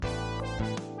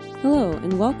Hello,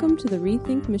 and welcome to the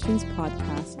Rethink Missions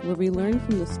podcast, where we learn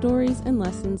from the stories and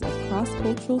lessons of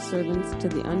cross-cultural servants to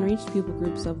the unreached people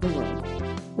groups of the world.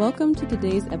 Welcome to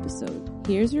today's episode.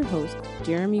 Here's your host,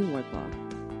 Jeremy Wardlaw.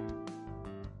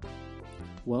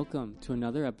 Welcome to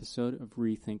another episode of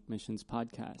Rethink Missions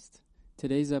podcast.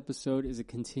 Today's episode is a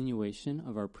continuation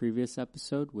of our previous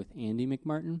episode with Andy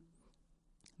McMartin.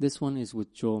 This one is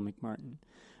with Joel McMartin.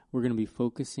 We're going to be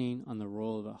focusing on the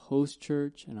role of a host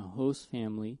church and a host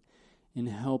family in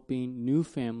helping new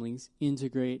families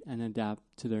integrate and adapt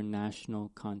to their national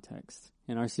context.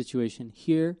 In our situation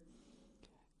here,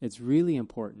 it's really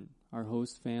important. Our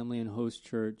host family and host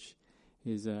church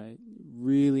is a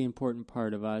really important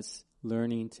part of us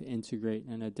learning to integrate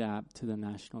and adapt to the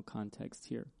national context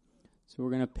here. So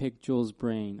we're going to pick Joel's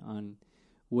brain on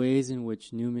ways in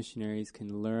which new missionaries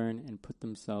can learn and put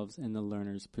themselves in the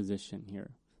learner's position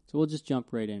here. So we'll just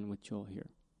jump right in with Joel here.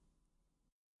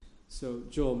 So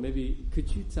Joel, maybe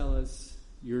could you tell us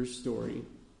your story,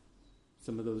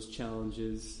 some of those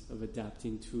challenges of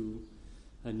adapting to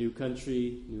a new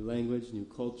country, new language, new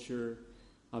culture?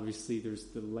 Obviously there's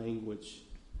the language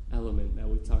element that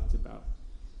we talked about.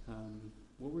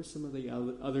 What were some of the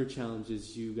other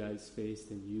challenges you guys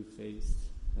faced and you faced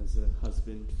as a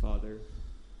husband, father?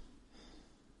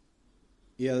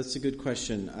 Yeah, that's a good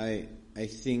question. I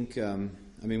think,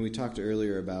 we talked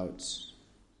earlier about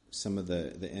some of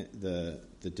the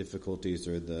difficulties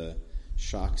or the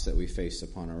shocks that we faced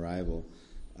upon arrival.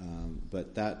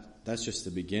 But that's just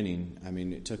the beginning. I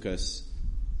mean, it took us,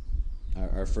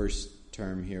 our first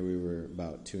term here, we were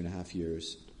about 2.5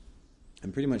 years.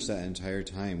 And pretty much that entire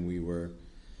time we were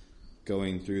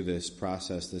going through this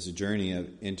process, this journey of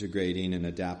integrating and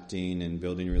adapting and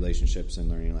building relationships and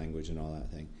learning language and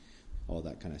all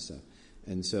that kind of stuff.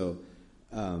 And so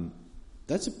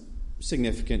that's a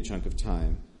significant chunk of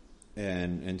time.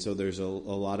 And so there's a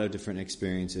lot of different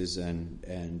experiences and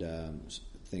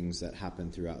things that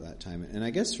happen throughout that time. And I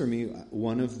guess for me,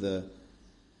 one of the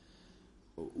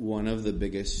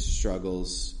biggest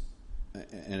struggles,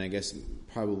 and I guess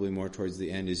probably more towards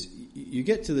the end, is you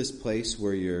get to this place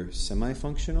where you're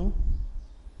semi-functional.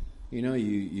 You know,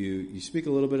 you speak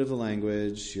a little bit of the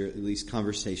language, you're at least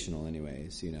conversational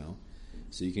anyways, you know,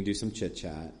 so you can do some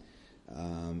chit-chat.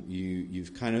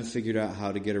 You've kind of figured out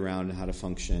how to get around and how to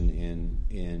function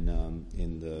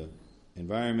in the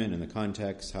environment, in the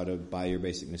context, how to buy your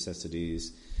basic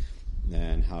necessities,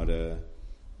 and how to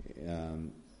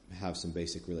have some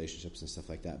basic relationships and stuff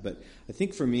like that. But I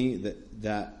think for me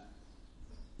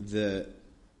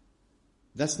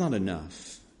that's not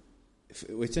enough.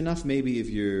 It's enough maybe if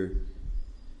you're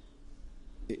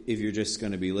just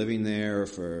going to be living there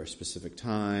for a specific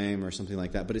time or something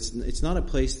like that. But it's not a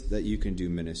place that you can do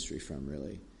ministry from,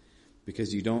 really,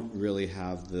 because you don't really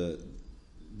have the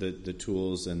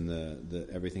tools and the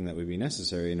everything that would be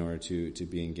necessary in order to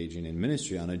be engaging in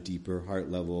ministry on a deeper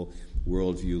heart level,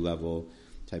 worldview level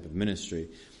type of ministry.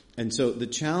 And so the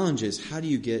challenge is, how do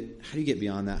you get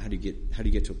beyond that? How do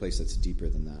you get to a place that's deeper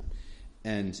than that?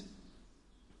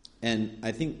 And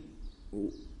I think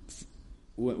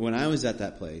when I was at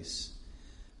that place,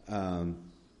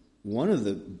 one of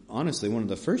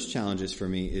the first challenges for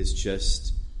me is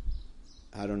just,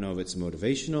 I don't know if it's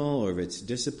motivational or if it's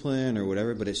discipline or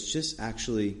whatever, but it's just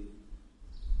actually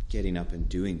getting up and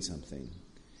doing something.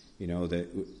 You know, that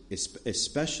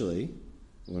especially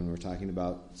when we're talking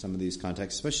about some of these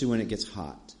contexts, especially when it gets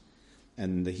hot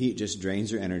and the heat just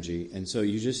drains your energy. And so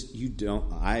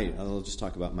I'll just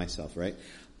talk about myself, right?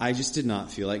 I just did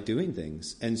not feel like doing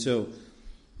things. And so,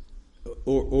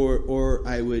 or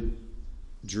I would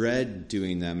dread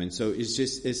doing them. And so it's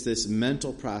this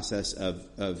mental process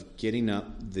of getting up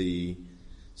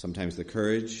sometimes the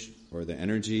courage or the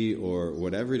energy or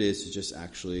whatever it is to just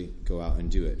actually go out and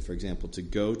do it. For example, to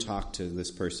go talk to this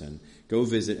person, go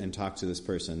visit and talk to this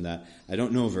person that I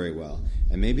don't know very well,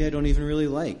 and maybe I don't even really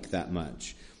like that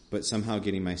much, but somehow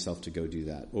getting myself to go do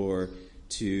that, or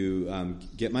to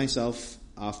get myself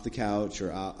off the couch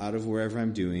or out of wherever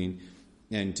I'm doing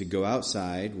and to go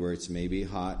outside where it's maybe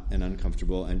hot and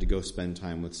uncomfortable and to go spend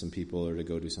time with some people or to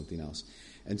go do something else.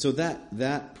 And so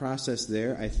that process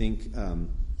there, I think,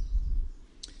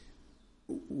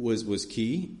 was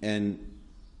key, and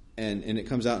it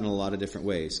comes out in a lot of different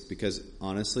ways, because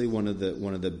honestly, one of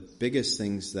the biggest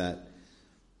things that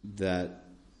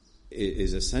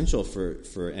is essential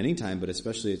for any time, but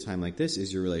especially a time like this,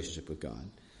 is your relationship with God.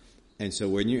 And so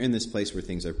when you're in this place where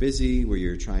things are busy, where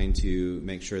you're trying to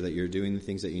make sure that you're doing the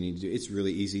things that you need to do, it's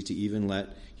really easy to even let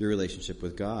your relationship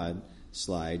with God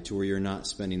slide to where you're not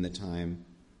spending the time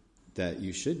that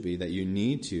you should be, that you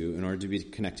need to, in order to be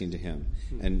connecting to Him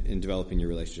and developing your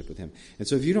relationship with Him. And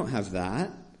so if you don't have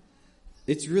that,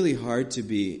 it's really hard to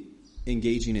be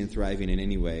engaging and thriving in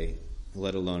any way,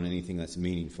 let alone anything that's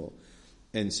meaningful.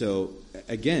 And so,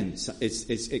 again,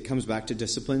 it comes back to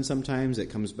discipline sometimes. It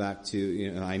comes back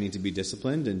to, I need to be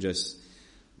disciplined and just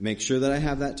make sure that I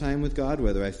have that time with God,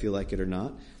 whether I feel like it or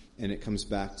not. And it comes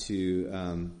back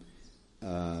to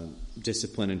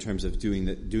discipline in terms of doing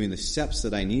the steps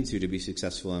that I need to be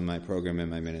successful in my program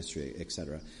and my ministry,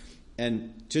 etc.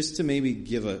 And just to maybe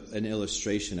give an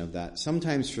illustration of that,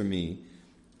 sometimes for me,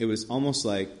 it was almost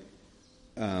like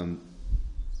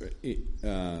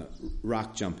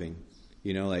rock jumping,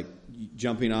 like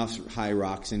jumping off high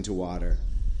rocks into water,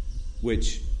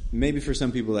 which maybe for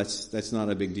some people that's not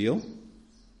a big deal.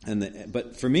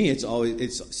 But for me, it's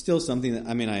still something that,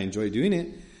 I enjoy doing it,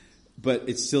 but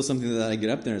it's still something that I get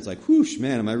up there and it's like, whoosh,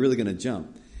 man, am I really going to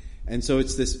jump? And so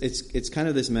it's kind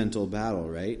of this mental battle,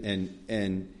 right?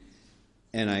 And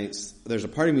there's a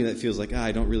part of me that feels like,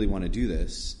 I don't really want to do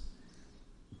this,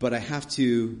 but I have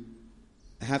to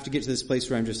get to this place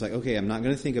where I'm just like, okay, I'm not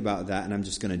going to think about that, and I'm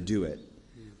just going to do it.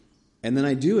 And then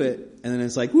I do it, and then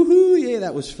it's like, woohoo, yay,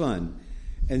 that was fun.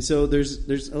 And so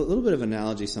there's a little bit of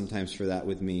analogy sometimes for that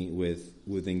with me,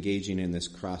 with engaging in this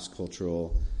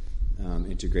cross-cultural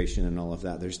integration and all of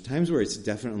that. There's times where there's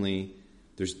definitely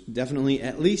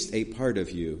at least a part of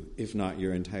you, if not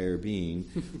your entire being,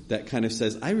 that kind of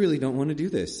says, I really don't want to do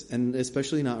this, and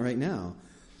especially not right now.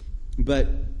 But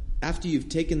after you've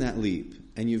taken that leap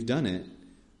and you've done it,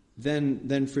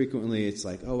 then frequently it's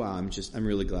like, oh wow, I'm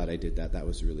really glad I did that. That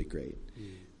was really great.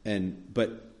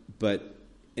 But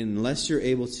unless you're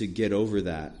able to get over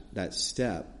that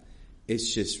step,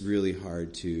 it's just really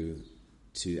hard to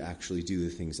actually do the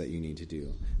things that you need to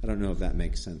do. I don't know if that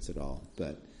makes sense at all,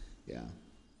 but yeah.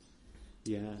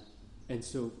 Yeah. And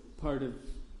so part of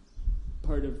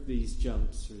these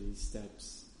jumps or these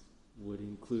steps would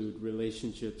include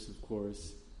relationships, of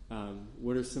course.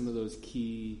 What are some of those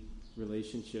key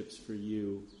relationships for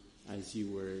you as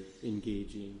you were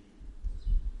engaging?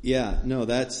 Yeah, no,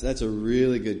 that's a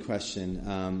really good question.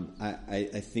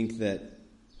 I think that,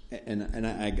 and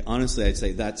I honestly, I'd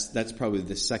say that's probably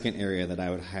the second area that I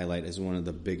would highlight as one of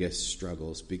the biggest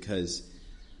struggles, because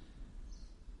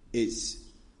it's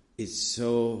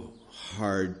so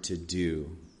hard to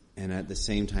do, and at the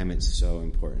same time, it's so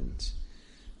important.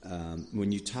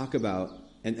 When you talk about,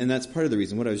 and that's part of the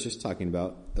reason, what I was just talking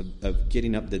about, of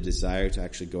getting up the desire to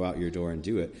actually go out your door and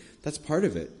do it, that's part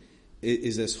of it. It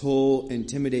is this whole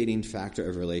intimidating factor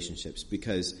of relationships,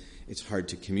 because it's hard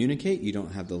to communicate. You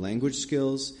don't have the language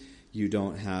skills. You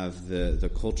don't have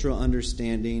the cultural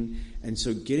understanding. And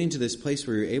so getting to this place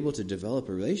where you're able to develop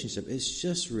a relationship is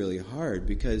just really hard,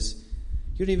 because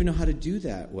you don't even know how to do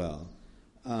that well.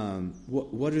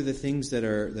 What are the things that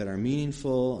are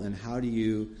meaningful, and how do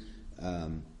you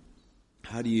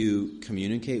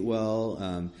communicate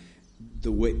well?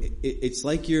 The way it's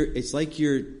like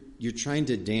you're trying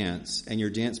to dance, and your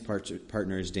dance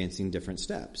partner is dancing different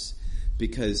steps,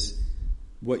 because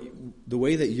the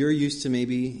way that you're used to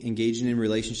maybe engaging in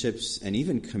relationships and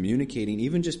even communicating,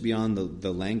 even just beyond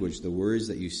the language, the words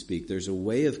that you speak, there's a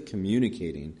way of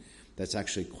communicating that's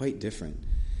actually quite different.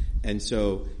 And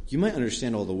so you might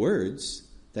understand all the words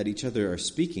that each other are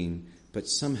speaking, but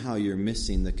somehow you're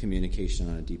missing the communication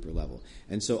on a deeper level.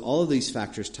 And so all of these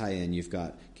factors tie in. You've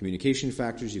got communication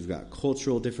factors, you've got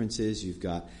cultural differences, you've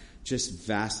got just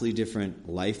vastly different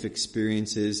life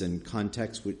experiences and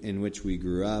contexts in which we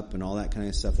grew up and all that kind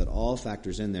of stuff that all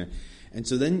factors in there. And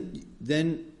so then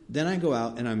I go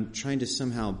out and I'm trying to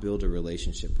somehow build a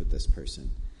relationship with this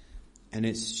person. And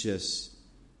it's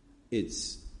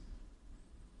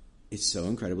so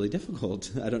incredibly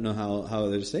difficult. I don't know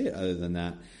how to say it other than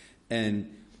that.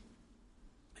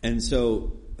 And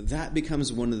so that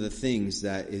becomes one of the things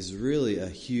that is really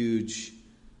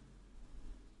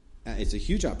it's a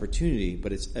huge opportunity,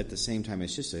 but it's at the same time,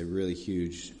 it's just a really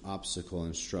huge obstacle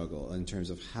and struggle in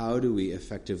terms of how do we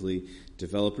effectively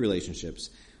develop relationships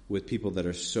with people that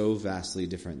are so vastly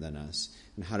different than us,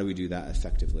 and how do we do that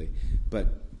effectively? But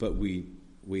we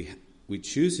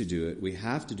choose to do it. We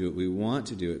have to do it. We want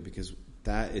to do it, because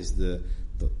that is the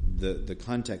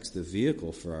context, the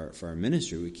vehicle for our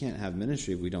ministry. We can't have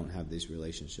ministry if we don't have these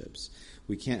relationships.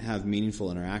 We can't have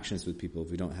meaningful interactions with people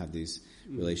if we don't have these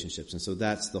relationships. And so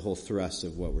that's the whole thrust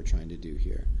of what we're trying to do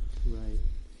here. Right.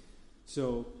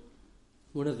 So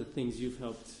one of the things you've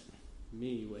helped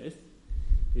me with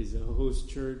is a host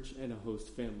church and a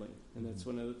host family. And that's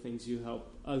one of the things you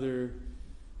help other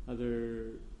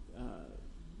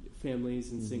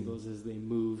families and singles as they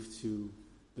move to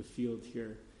the field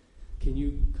here. Can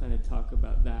you kind of talk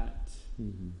about that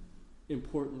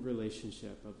important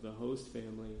relationship of the host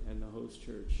family and the host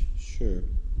church? Sure.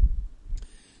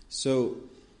 So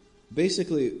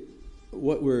basically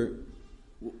what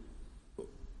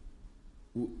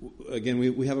again,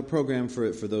 we have a program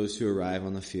for those who arrive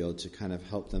on the field to kind of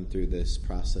help them through this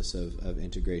process of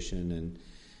integration and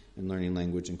learning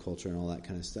language and culture and all that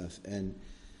kind of stuff. And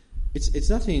it's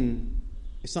nothing,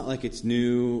 it's not like it's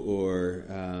new or,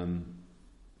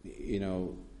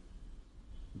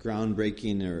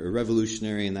 groundbreaking or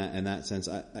revolutionary in that sense.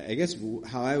 I guess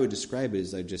how I would describe it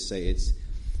is I'd just say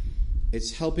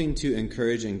it's helping to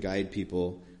encourage and guide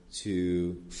people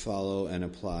to follow and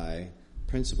apply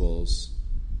principles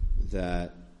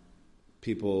that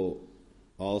people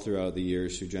all throughout the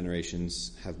years, through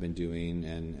generations, have been doing,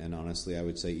 and honestly, I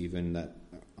would say even that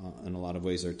in a lot of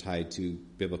ways are tied to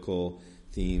biblical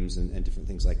themes and different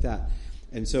things like that.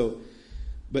 And so,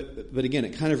 but again,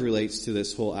 it kind of relates to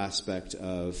this whole aspect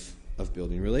of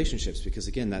building relationships, because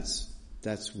again,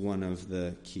 that's one of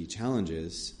the key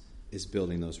challenges, is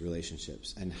building those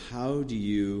relationships. And how do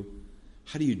you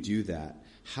do that?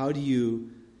 How do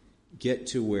you get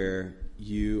to where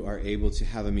you are able to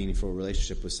have a meaningful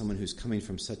relationship with someone who's coming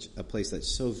from such a place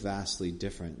that's so vastly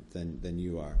different than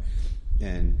you are?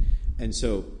 And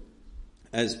so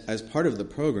as part of the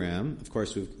program, of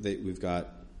course,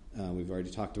 we've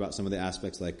already talked about some of the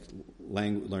aspects like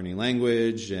learning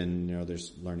language, and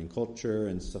there's learning culture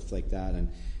and stuff like that,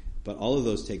 but all of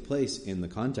those take place in the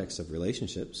context of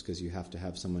relationships, because you have to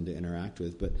have someone to interact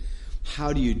with. But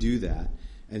how do you do that?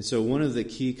 And so one of the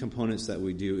key components that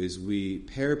we do is we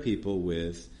pair people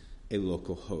with a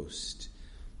local host,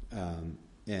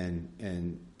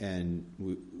 and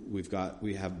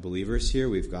we have believers here.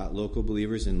 We've got local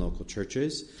believers in local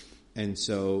churches, and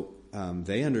so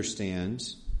they understand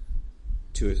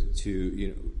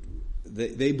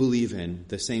they believe in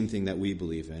the same thing that we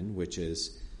believe in, which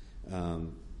is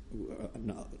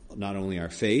not only our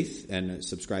faith and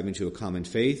subscribing to a common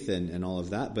faith and all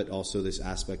of that, but also this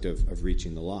aspect of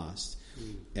reaching the lost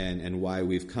and why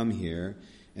we've come here.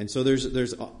 And so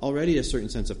there's already a certain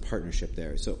sense of partnership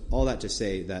there. So all that to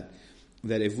say that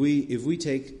if we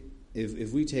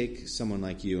take someone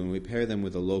like you and we pair them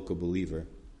with a local believer,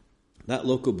 that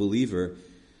local believer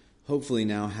hopefully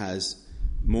now has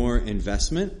more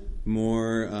investment,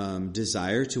 more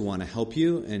desire to want to help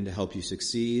you and to help you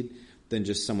succeed than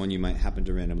just someone you might happen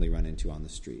to randomly run into on the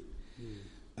street.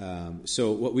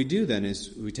 So what we do then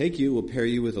is we'll pair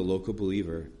you with a local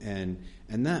believer, and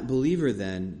that believer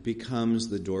then becomes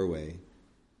the doorway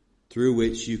through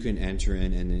which you can enter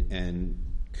in and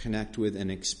connect with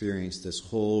and experience this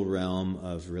whole realm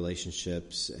of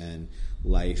relationships and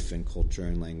life and culture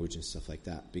and language and stuff like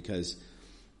that, because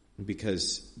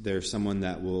there's someone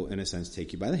that will, in a sense,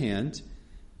 take you by the hand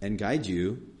and guide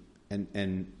you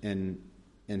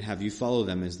and have you follow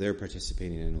them as they're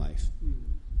participating in life.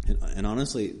 And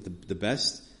honestly, the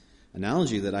best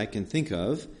analogy that I can think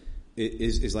of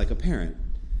is like a parent.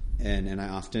 And I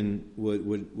often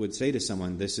would say to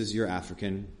someone, this is your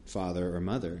African father or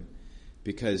mother,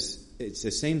 because it's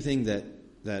the same thing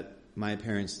that my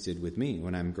parents did with me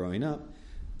when I'm growing up.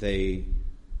 They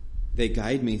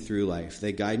guide me through life.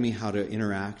 They guide me how to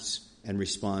interact and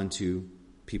respond to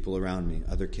people around me,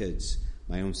 other kids,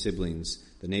 my own siblings,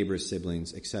 the neighbors'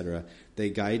 siblings, etc.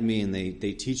 They guide me and they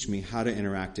teach me how to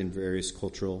interact in various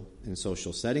cultural and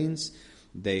social settings.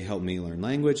 They help me learn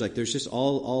language. Like there's just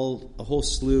all a whole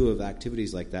slew of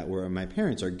activities like that where my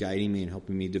parents are guiding me and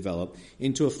helping me develop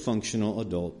into a functional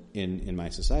adult in my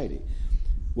society.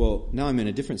 Well, now I'm in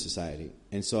a different society,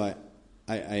 and so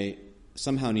I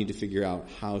somehow need to figure out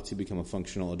how to become a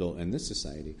functional adult in this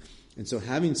society. And so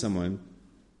having someone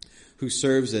who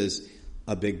serves as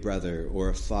a big brother or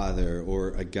a father or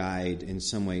a guide in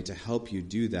some way to help you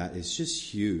do that is just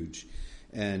huge.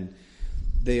 And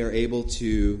they are able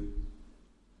to,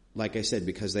 like I said,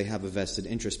 because they have a vested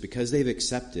interest, because they've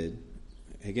accepted,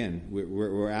 again,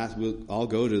 we'll all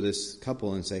go to this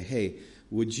couple and say, hey,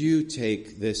 would you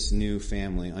take this new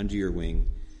family under your wing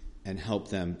and help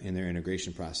them in their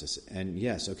integration process? And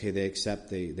yes, okay, they accept,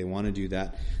 they want to do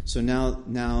that. So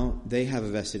now they have a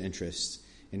vested interest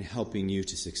in helping you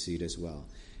to succeed as well.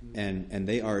 And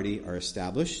they already are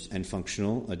established and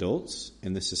functional adults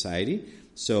in the society.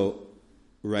 So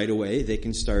right away they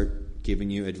can start giving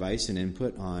you advice and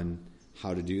input on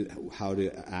how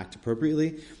to act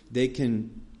appropriately. They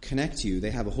can connect you.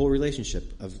 They have a whole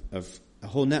relationship of a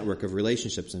whole network of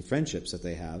relationships and friendships that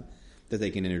they have, that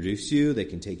they can introduce you, they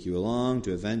can take you along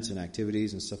to events and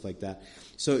activities and stuff like that.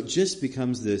 So it just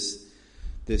becomes this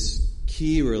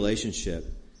key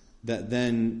relationship that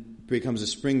then becomes a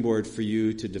springboard for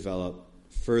you to develop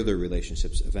further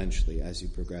relationships eventually as you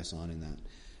progress on in that.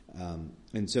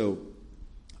 And so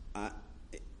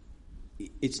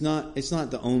it's not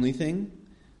the only thing,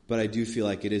 but I do feel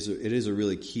like it is a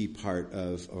really key part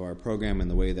of our program and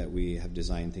the way that we have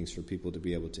designed things for people to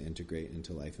be able to integrate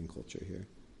into life and culture here.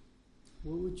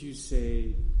 What would you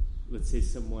say, let's say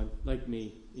someone like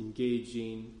me,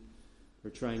 engaging or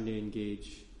trying to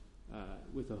engage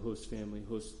with a host family,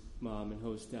 host mom and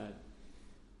host dad,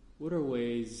 what are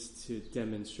ways to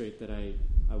demonstrate that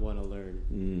I want to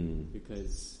learn?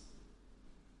 Because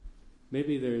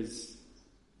maybe there's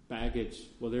baggage.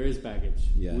 Well, there is baggage.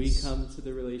 Yes. We come to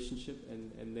the relationship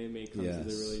and they may come Yes. to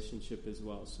the relationship as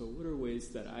well. So what are ways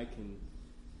that I can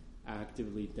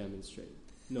actively demonstrate?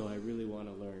 No, I really want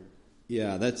to learn.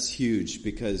 Yeah, that's huge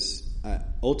because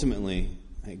ultimately,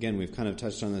 again, we've kind of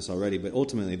touched on this already, but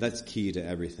ultimately that's key to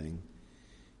everything.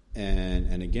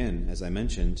 And again, as I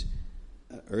mentioned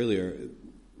earlier,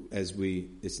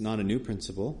 it's not a new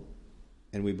principle,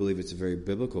 and we believe it's a very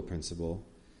biblical principle.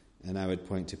 And I would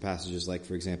point to passages like,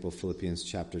 for example, Philippians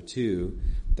chapter 2,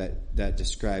 that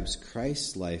describes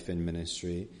Christ's life and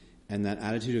ministry, and that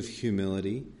attitude of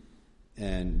humility,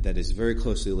 and that is very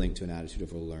closely linked to an attitude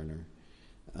of a learner.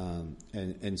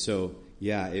 And so,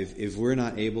 yeah, if we're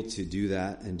not able to do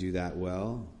that and do that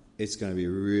well, it's going to be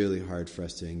really hard for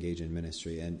us to engage in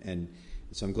ministry. And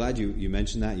so I'm glad you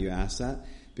mentioned that, you asked that,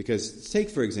 because take,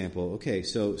 for example, okay,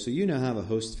 so you now have a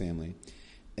host family,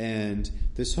 and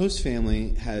this host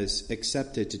family has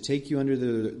accepted to take you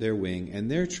under their wing, and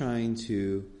they're trying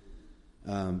to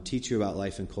teach you about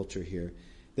life and culture here.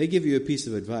 They give you a piece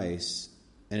of advice,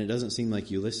 and it doesn't seem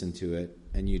like you listen to it,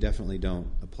 and you definitely don't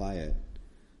apply it.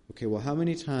 Okay, well, how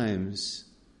many times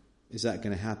is that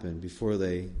going to happen before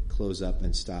they close up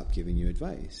and stop giving you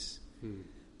advice?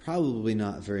 Probably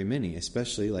not very many,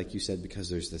 especially, like you said, because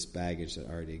there's this baggage that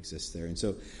already exists there. And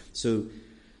so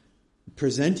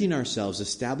presenting ourselves,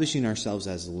 establishing ourselves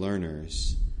as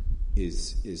learners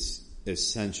is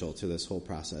essential to this whole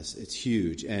process. It's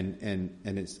huge, and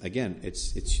it's, again, it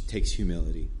takes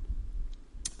humility.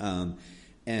 And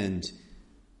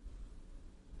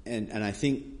I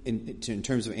think in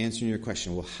terms of answering your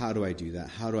question, well, how do I do that?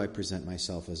 How do I present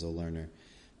myself as a learner?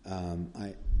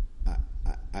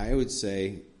 I would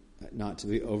say, not to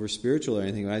be over spiritual or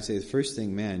anything, but I'd say the first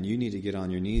thing, man, you need to get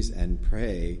on your knees and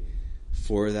pray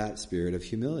for that spirit of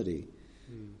humility,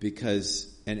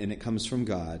 because and it comes from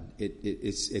God.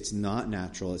 It's not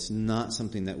natural. It's not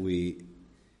something that we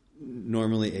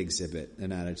normally exhibit,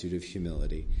 an attitude of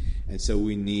humility, and so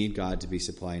we need God to be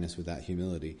supplying us with that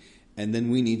humility. And then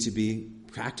we need to be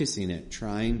practicing it,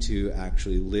 trying to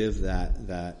actually live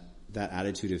that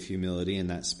attitude of humility and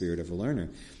that spirit of a learner.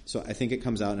 So I think it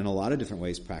comes out in a lot of different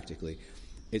ways practically.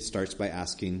 It starts by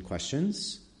asking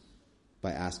questions,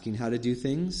 by asking how to do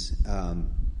things,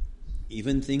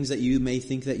 even things that you may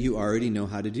think that you already know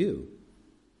how to do.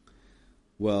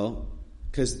 Well,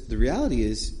 because the reality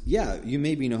is, yeah, you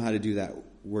maybe know how to do that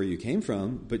where you came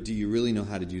from, but do you really know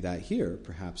how to do that here?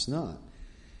 Perhaps not.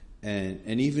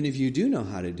 And even if you do know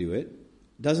how to do it,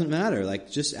 doesn't matter.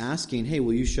 Like just asking, hey,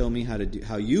 will you show me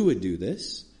how you would do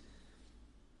this,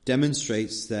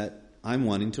 demonstrates that I'm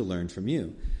wanting to learn from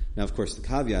you. Now, of course, the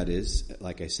caveat is,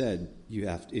 like I said,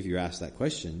 if you're asked that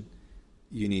question,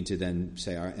 you need to then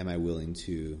say, am I willing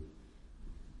to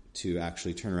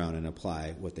actually turn around and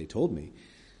apply what they told me?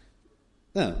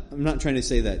 No, I'm not trying to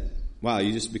say that, wow,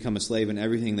 you just become a slave and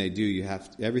everything they do,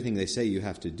 everything they say you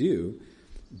have to do.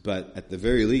 But at the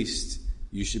very least,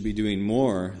 you should be doing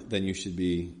more than you should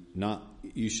be not.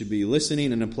 You should be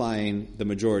listening and applying the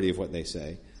majority of what they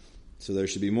say. So there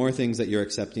should be more things that you're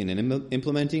accepting and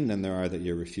implementing than there are that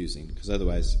you're refusing. Because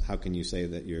otherwise, how can you say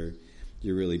that you're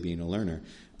really being a learner?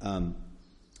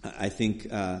 I think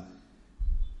having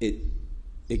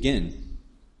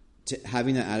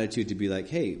that attitude to be like,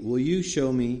 hey, will you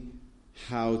show me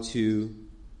how to,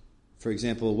 for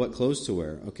example, what clothes to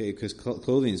wear? Okay, because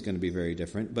clothing is going to be very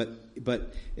different, but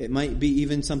it might be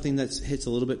even something that hits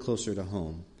a little bit closer to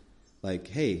home. Like,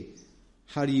 hey,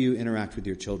 how do you interact with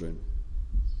your children?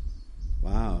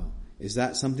 Wow, is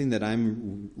that something that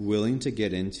I'm willing to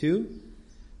get into?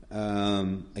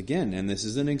 Again, and this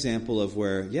is an example of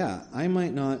where, yeah, I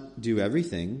might not do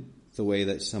everything the way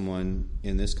that someone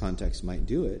in this context might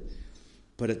do it,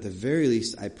 but at the very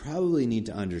least, I probably need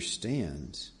to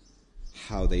understand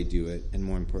how they do it, and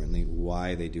more importantly,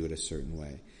 why they do it a certain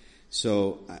way.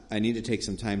 So I need to take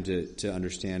some time to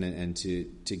understand and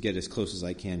to get as close as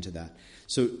I can to that.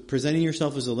 So presenting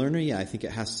yourself as a learner, yeah, I think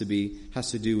it has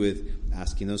to do with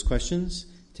asking those questions,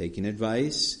 taking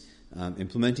advice,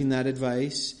 implementing that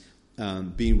advice,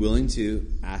 being willing to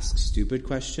ask stupid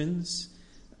questions,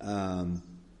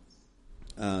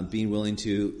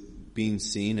 being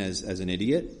seen as an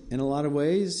idiot in a lot of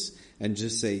ways, and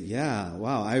just say, yeah,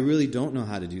 wow, I really don't know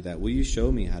how to do that. Will you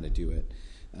show me how to do it?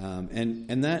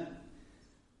 And that,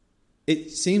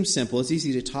 it seems simple, it's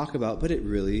easy to talk about, but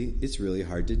it's really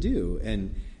hard to do.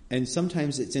 And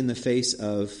sometimes it's in the face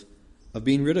of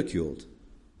being ridiculed.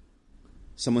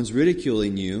 Someone's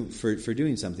ridiculing you for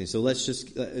doing something. So let's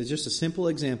just a simple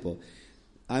example.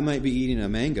 I might be eating a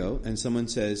mango, and someone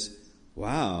says,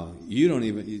 "Wow, you don't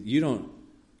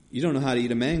know how to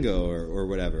eat a mango," or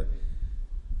whatever.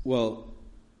 Well,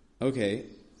 okay,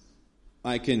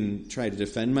 I can try to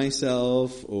defend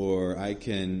myself, or I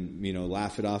can,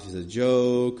 laugh it off as a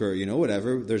joke, or,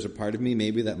 whatever. There's a part of me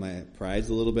maybe that my pride's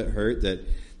a little bit hurt, that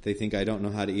they think I don't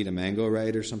know how to eat a mango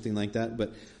right or something like that.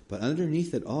 But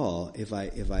underneath it all, if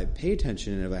I pay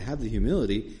attention and if I have the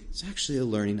humility, it's actually a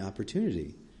learning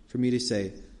opportunity for me to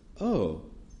say, oh,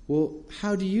 well,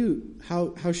 how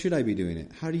should I be doing it?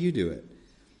 How do you do it?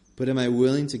 But am I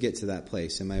willing to get to that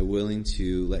place? Am I willing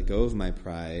to let go of my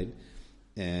pride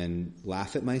and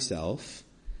laugh at myself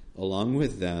along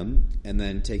with them, and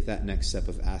then take that next step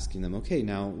of asking them, okay,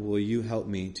 now will you help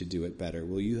me to do it better?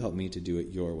 Will you help me to do it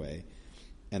your way?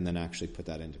 And then actually put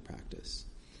that into practice.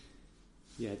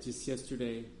 Yeah, just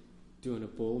yesterday, doing a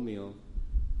bowl meal,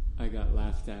 I got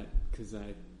laughed at because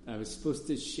I was supposed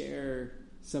to share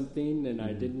something and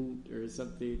I didn't, or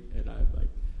something, and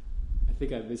I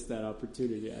think I missed that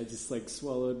opportunity. I just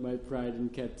swallowed my pride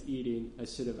and kept eating. I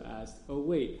should have asked, oh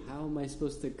wait, how am I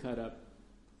supposed to cut up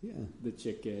the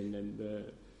chicken and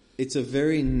the... It's a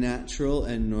very natural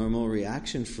and normal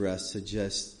reaction for us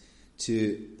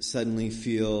to suddenly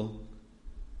feel...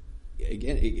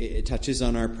 Again, it touches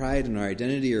on our pride and our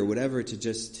identity or whatever, to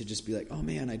just be like, oh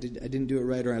man, I didn't do it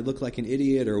right, or I look like an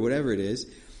idiot, or whatever it is.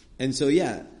 And so,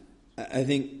 I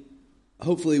think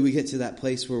hopefully we get to that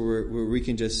place where we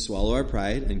can just swallow our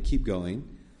pride and keep going.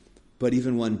 But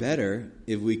even one better,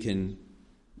 if we can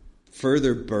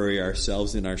further bury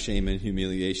ourselves in our shame and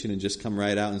humiliation and just come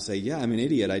right out and say, yeah, I'm an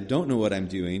idiot. I don't know what I'm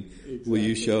doing. Exactly. Will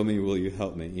you show me? Will you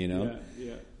help me? Yeah.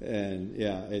 And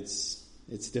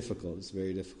it's difficult. It's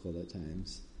very difficult at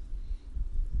times.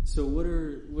 So what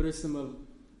are some of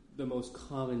the most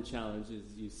common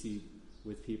challenges you see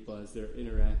with people as they're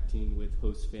interacting with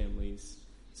host families?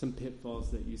 Some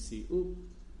pitfalls that you see, you're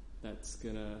not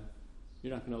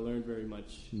gonna learn very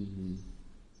much in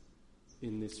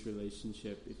this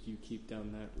relationship if you keep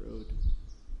down that road.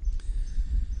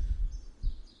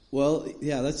 Well,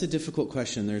 yeah, that's a difficult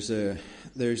question. I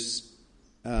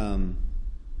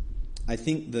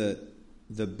think the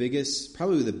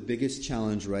biggest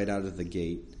challenge right out of the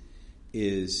gate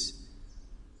is,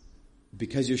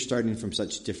 because you're starting from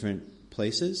such different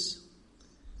places,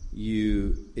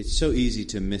 it's so easy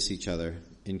to miss each other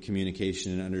in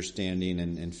communication and understanding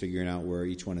and figuring out where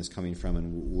each one is coming from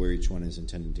and where each one is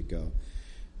intending to go.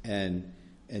 And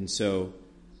so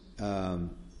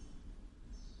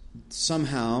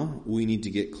somehow we need to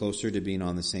get closer to being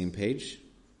on the same page.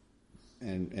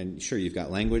 And sure, you've got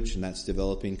language, and that's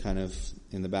developing kind of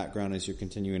in the background as you're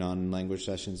continuing on in language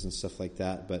sessions and stuff like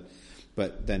that. But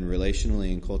then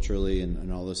relationally and culturally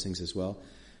and all those things as well.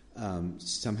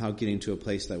 Somehow getting to a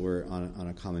place that we're on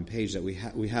a common page, that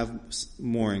we have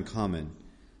more in common.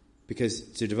 Because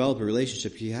to develop a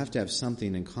relationship, you have to have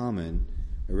something in common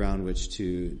around which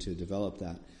to develop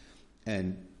that.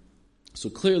 And so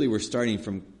clearly we're starting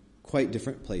from quite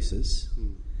different places.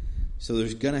 So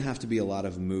there's going to have to be a lot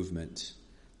of movement,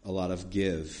 a lot of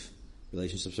give.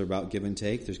 Relationships are about give and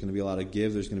take. There's going to be a lot of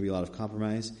give. There's going to be a lot of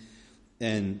compromise.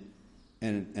 And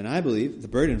I believe the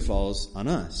burden falls on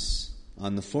us,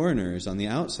 on the foreigners, on the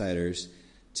outsiders,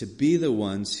 to be the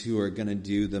ones who are going to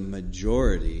do the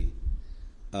majority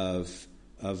of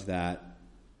that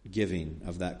giving,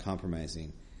 of that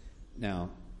compromising. Now,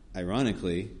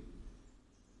 ironically,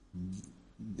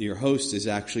 your host is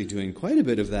actually doing quite a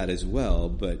bit of that as well,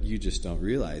 but you just don't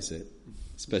realize it,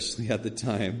 especially at the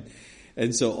time.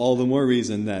 And so all the more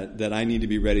reason that I need to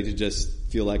be ready to just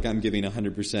feel like I'm giving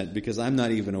 100%, because I'm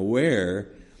not even aware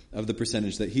of the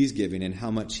percentage that he's giving and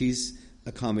how much he's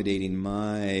accommodating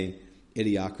my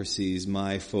idiocracies,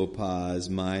 my faux pas,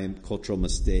 my cultural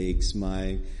mistakes,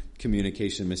 my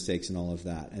communication mistakes, and all of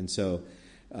that. And so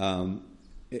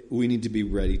we need to be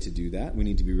ready to do that. We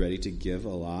need to be ready to give a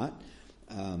lot.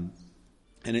 And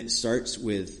it starts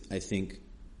with, I think,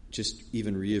 just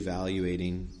even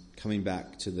reevaluating, coming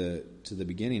back to the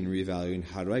beginning, reevaluating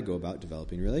how do I go about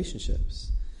developing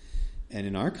relationships. And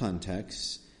in our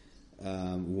context,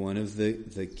 one of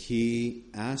the key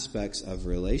aspects of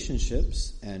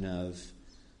relationships and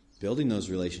building those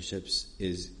relationships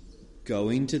is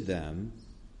going to them,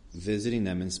 visiting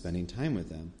them, and spending time with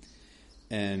them.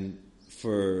 And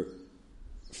for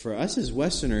us as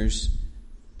Westerners,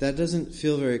 that doesn't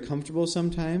feel very comfortable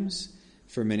sometimes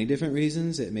for many different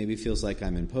reasons. It maybe feels like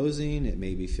I'm imposing. It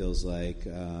maybe feels like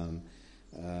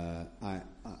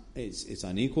it's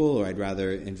unequal, or I'd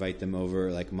rather invite them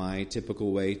over. Like my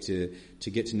typical way to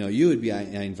get to know you would be I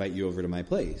invite you over to my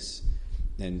place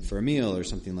and for a meal or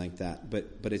something like that.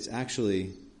 But it's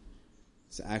actually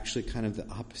kind of the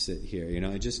opposite here. You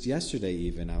know, just yesterday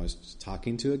even I was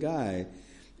talking to a guy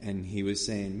and he was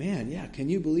saying, "Man, yeah, can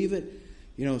you believe it?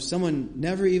 You know, someone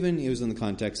never even," it was in the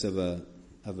context of a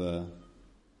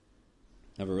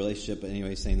relationship, but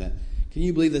anyway, saying that, "Can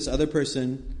you believe this other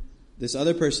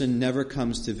person never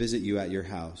comes to visit you at your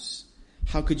house?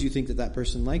 How could you think that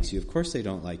person likes you? Of course they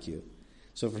don't like you."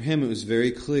 So for him, it was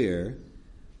very clear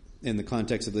in the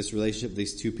context of this relationship,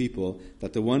 these two people,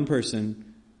 that the one person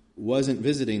wasn't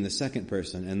visiting the second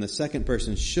person, and the second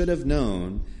person should have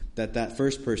known that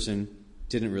first person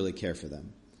didn't really care for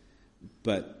them.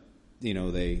 But, you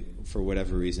know, they, for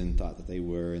whatever reason, thought that they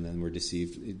were, and then were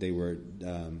deceived. They were,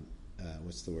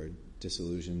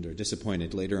 disillusioned or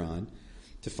disappointed later on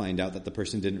to find out that the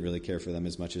person didn't really care for them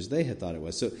as much as they had thought it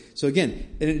was. So again,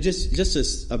 and it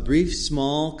just a brief,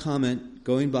 small comment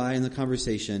going by in the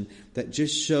conversation that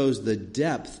just shows the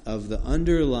depth of the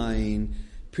underlying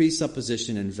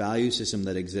presupposition and value system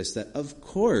that exists, that of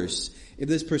course, if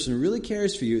this person really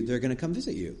cares for you, they're going to come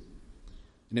visit you.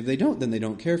 And if they don't, then they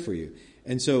don't care for you.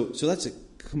 And so that's a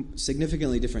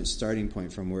significantly different starting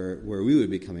point from where we would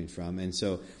be coming from. And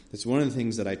so that's one of the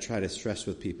things that I try to stress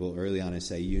with people early on, is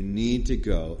say, you need to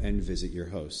go and visit your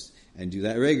host, and do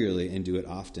that regularly and do it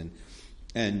often.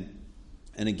 And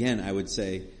again, I would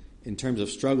say, in terms of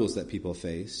struggles that people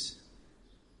face,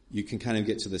 you can kind of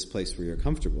get to this place where you're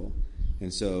comfortable.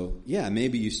 And so, yeah,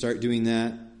 maybe you start doing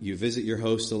that, you visit your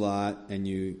host a lot, and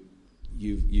you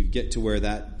get to where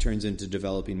that turns into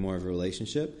developing more of a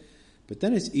relationship. But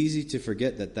then it's easy to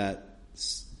forget that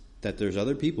there's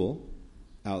other people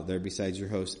out there besides your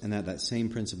host, and that same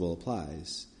principle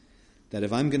applies. That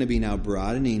if I'm going to be now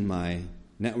broadening my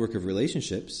network of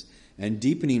relationships and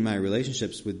deepening my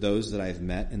relationships with those that I've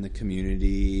met in the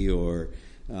community or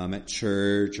at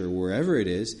church or wherever it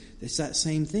is, it's that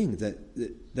same thing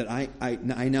that I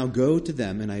now go to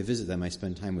them and I visit them, I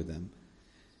spend time with them.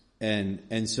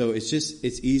 And so it's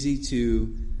easy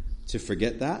to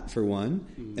forget that, for one,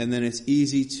 and then it's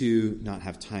easy to not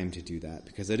have time to do that,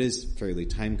 because it is fairly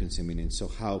time consuming. And so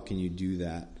how can you do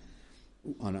that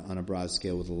on a broad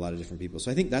scale with a lot of different people?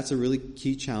 So I think that's a really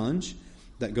key challenge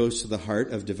that goes to the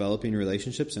heart of developing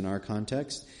relationships in our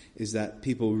context, is that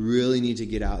people really need to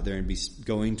get out there and be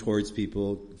going towards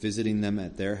people, visiting them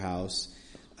at their house.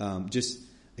 Just,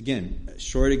 again, a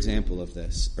short example of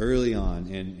this early on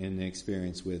in the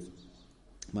experience with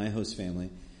my host family.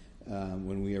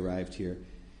 When we arrived here,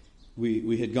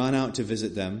 we had gone out to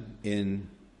visit them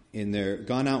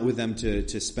gone out with them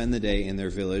to spend the day in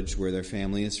their village where their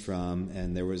family is from,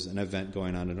 and there was an event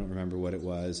going on. I don't remember what it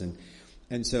was,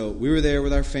 and so we were there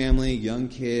with our family, young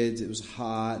kids. It was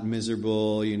hot,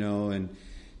 miserable, you know,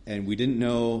 and we didn't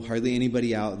know hardly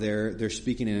anybody out there. They're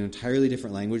speaking an entirely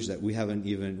different language that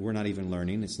we're not even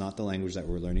learning. It's not the language that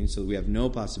we're learning, so we have no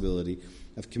possibility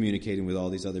of communicating with all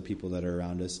these other people that are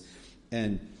around us,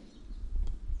 and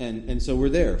so we're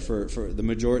there for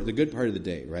the good part of the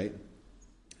day, right?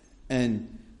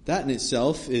 And that in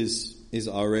itself is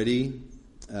already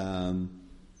a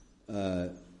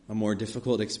more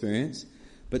difficult experience.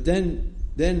 But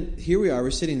then here we are, we're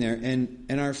sitting there,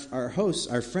 and our hosts,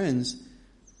 our friends,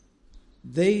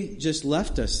 they just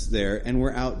left us there and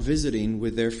were out visiting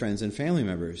with their friends and family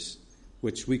members,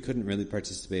 which we couldn't really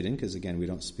participate in because, again, we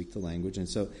don't speak the language. And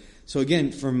so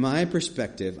again, from my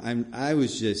perspective, I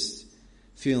was just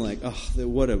feeling like, oh,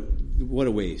 what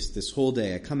a waste. This whole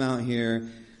day, I come out here,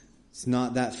 it's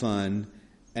not that fun,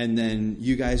 and then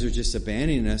you guys are just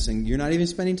abandoning us, and you're not even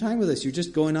spending time with us. You're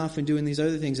just going off and doing these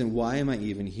other things, and why am I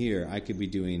even here? I could be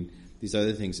doing these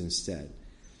other things instead.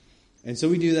 And so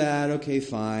we do that, okay,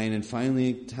 fine, and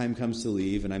finally time comes to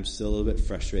leave, and I'm still a little bit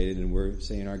frustrated, and we're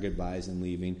saying our goodbyes and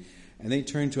leaving. And they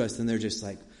turn to us, and they're just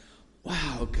like,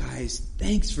 wow, guys,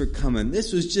 thanks for coming.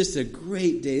 This was just a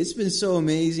great day. It's been so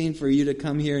amazing for you to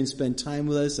come here and spend time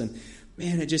with us, and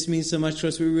man, it just means so much to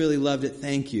us. We really loved it.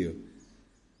 Thank you.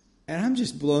 And I'm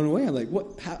just blown away. I'm like,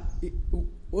 what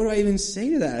do I even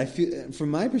say to that? From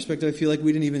my perspective, I feel like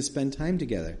we didn't even spend time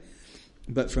together.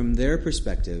 But from their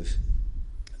perspective,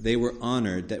 they were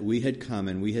honored that we had come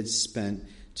and we had spent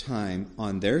time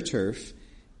on their turf,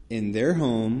 in their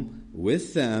home,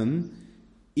 with them,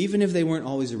 even if they weren't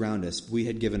always around us, we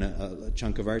had given a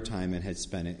chunk of our time and had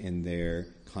spent it in their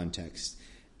context.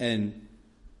 And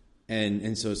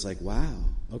so it's like, wow,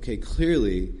 okay,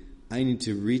 clearly I need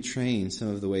to retrain some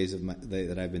of the ways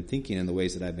that I've been thinking and the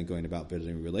ways that I've been going about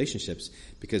building relationships,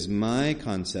 because my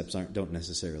concepts don't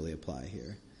necessarily apply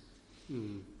here.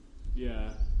 Yeah,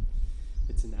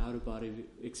 it's an out-of-body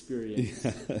experience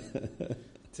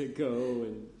to go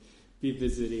and be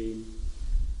visiting,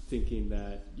 thinking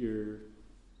that you're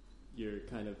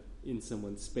kind of in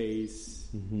someone's space,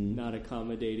 not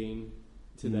accommodating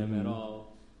to them at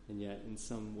all, and yet in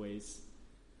some ways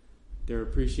they're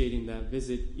appreciating that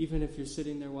visit, even if you're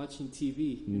sitting there watching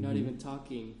TV. You're not even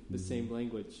talking the same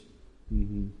language.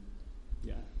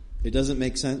 Yeah. It doesn't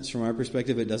make sense from our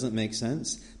perspective. It doesn't make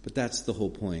sense, but that's the whole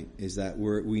point, is that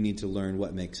we need to learn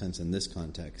what makes sense in this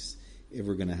context if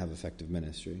we're going to have effective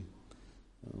ministry.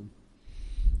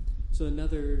 So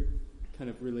another kind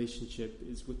of relationship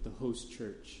is with the host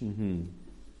church.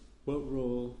 What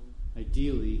role,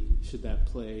 ideally, should that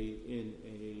play in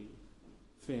a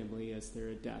family as they're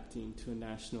adapting to a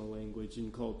national language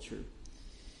and culture?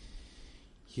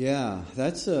 Yeah,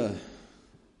 that's a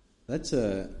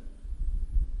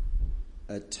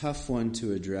tough one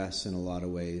to address in a lot of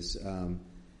ways.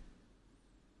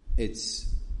 It's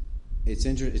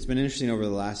been interesting over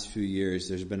the last few years.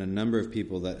 There's been a number of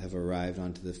people that have arrived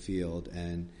onto the field,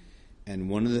 and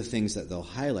one of the things that they'll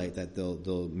highlight, that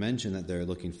they'll mention that they're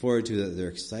looking forward to, that they're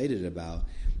excited about,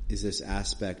 is this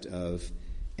aspect of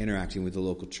interacting with the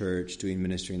local church, doing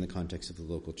ministry in the context of the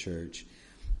local church.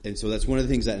 And so that's one of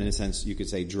the things that, in a sense, you could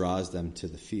say draws them to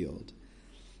the field.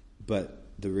 But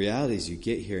the reality is you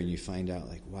get here and you find out,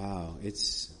 like, wow,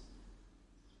 it's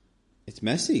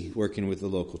messy working with the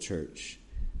local church.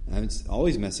 It's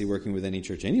always messy working with any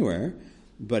church anywhere,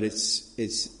 but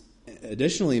it's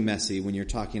additionally messy when you're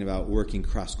talking about working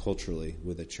cross-culturally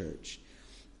with a church.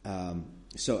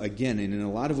 So again, and in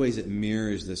a lot of ways it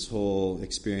mirrors this whole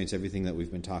experience, everything that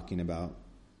we've been talking about,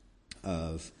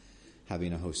 of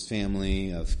having a host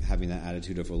family, of having that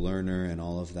attitude of a learner and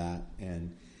all of that.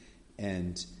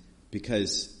 And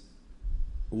because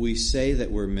we say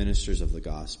that we're ministers of the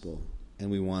gospel and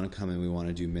we want to come and we want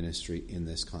to do ministry in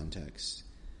this context.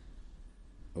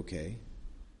 Okay.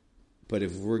 But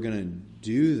if we're going to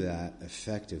do that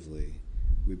effectively,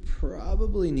 we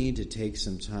probably need to take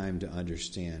some time to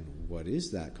understand, what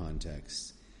is that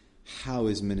context? How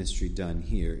is ministry done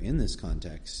here in this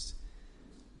context,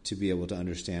 to be able to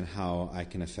understand how I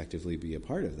can effectively be a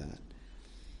part of that?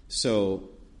 So,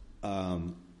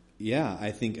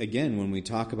 I think, again, when we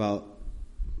talk about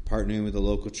partnering with the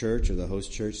local church or the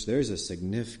host church, there's a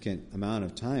significant amount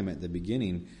of time at the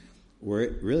beginning where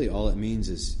it really all it means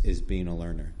is being a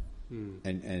learner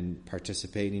and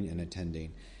participating and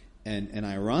attending. And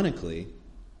ironically,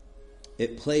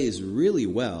 it plays really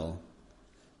well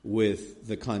with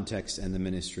the context and the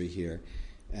ministry here.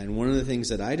 And one of the things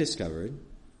that I discovered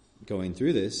going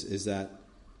through this is that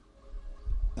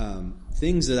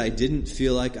things that I didn't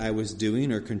feel like I was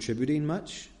doing or contributing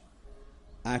much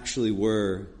actually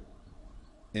were,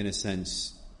 in a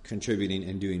sense, contributing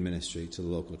and doing ministry to the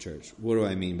local church. What do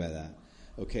I mean by that?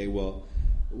 Okay, well,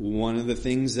 one of the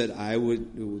things that I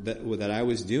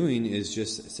was doing is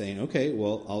just saying, okay,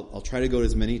 well, I'll try to go to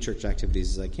as many church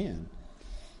activities as I can.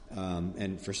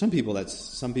 And for some people,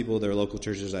 their local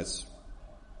churches, that's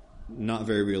not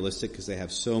very realistic because they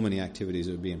have so many activities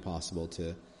it would be impossible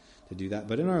to do that.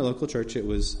 But in our local church,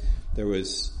 there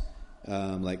was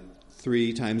like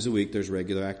 3 times a week there's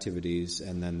regular activities,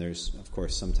 and then there's, of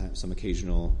course, sometimes some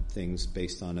occasional things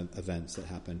based on events that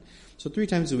happen. So 3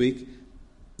 times a week,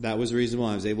 that was reasonable.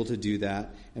 I was able to do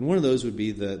that. And one of those would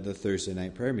be the Thursday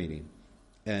night prayer meeting.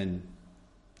 And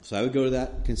so I would go to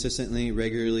that consistently,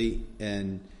 regularly,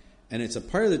 and it's a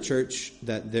part of the church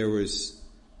that there was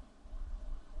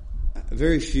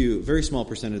very small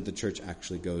percent of the church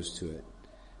actually goes to it.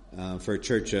 For a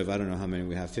church of, I don't know how many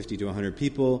we have, 50 to 100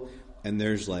 people, and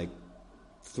there's like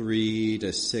 3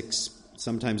 to 6,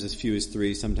 sometimes as few as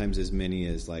 3, sometimes as many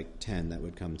as like 10 that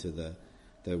would come to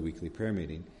the weekly prayer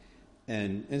meeting.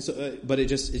 And so, but it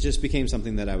just became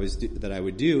something that I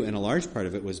would do, and a large part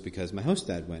of it was because my host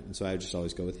dad went, and so I would just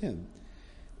always go with him.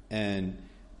 And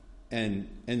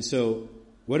so,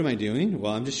 what am I doing?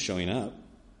 Well, I'm just showing up,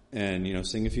 and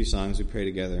sing a few songs, we pray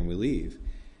together, and we leave.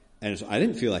 And so I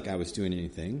didn't feel like I was doing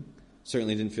anything.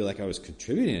 Certainly didn't feel like I was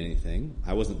contributing anything.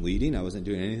 I wasn't leading. I wasn't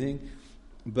doing anything.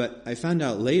 But I found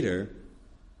out later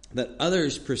that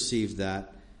others perceived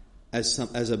that as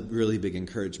a really big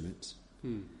encouragement.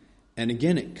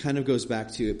 again, it kind of goes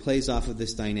back to, it plays off of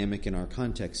this dynamic in our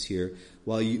context here,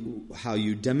 how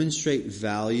you demonstrate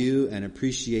value and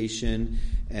appreciation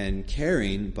and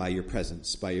caring by your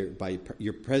presence, by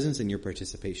your presence and your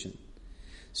participation.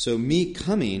 So me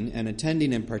coming and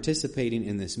attending and participating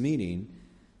in this meeting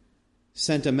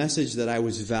sent a message that I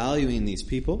was valuing these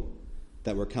people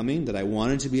that were coming, that I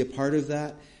wanted to be a part of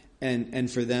that.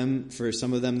 And for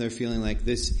some of them, they're feeling like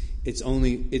this,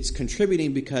 it's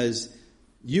contributing because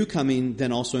you coming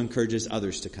then also encourages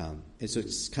others to come.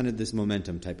 It's kind of this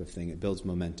momentum type of thing. It builds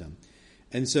momentum.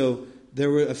 And so there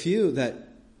were a few that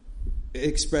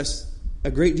expressed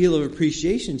a great deal of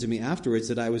appreciation to me afterwards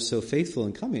that I was so faithful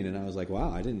in coming. And I was like,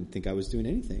 wow, I didn't think I was doing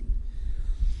anything.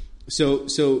 So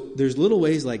there's little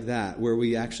ways like that where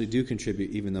we actually do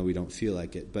contribute even though we don't feel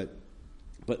like it.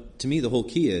 But to me, the whole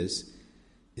key is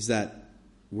that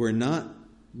we're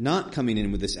not coming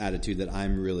in with this attitude that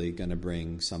I'm really going to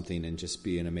bring something and just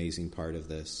be an amazing part of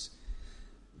this.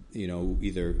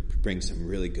 Either bring some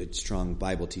really good, strong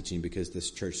Bible teaching because this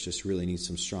church just really needs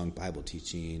some strong Bible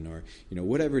teaching, or,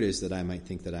 whatever it is that I might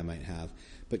think that I might have.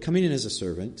 But coming in as a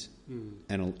servant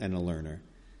and a learner.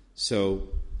 So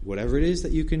whatever it is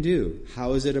that you can do,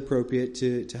 how is it appropriate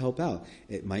to help out?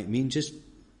 It might mean just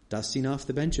dusting off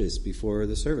the benches before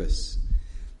the service.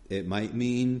 It might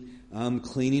mean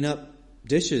cleaning up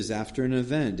dishes after an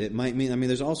event. It might mean,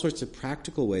 there's all sorts of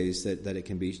practical ways that it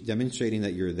can be demonstrating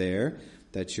that you're there,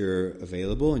 that you're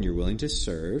available and you're willing to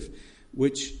serve,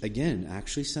 which, again,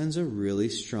 actually sends a really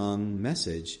strong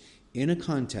message in a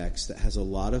context that has a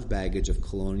lot of baggage of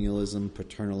colonialism,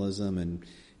 paternalism,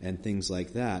 and things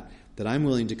like that I'm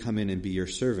willing to come in and be your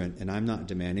servant, and I'm not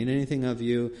demanding anything of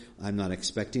you. I'm not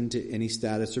expecting any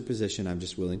status or position. I'm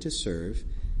just willing to serve.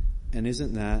 And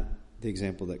isn't that the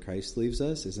example that Christ leaves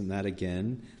us? Isn't that,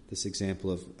 again, this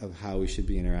example of how we should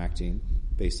be interacting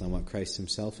based on what Christ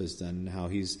himself has done and how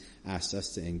he's asked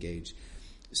us to engage?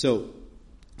 So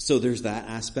there's that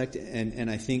aspect, and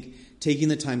I think taking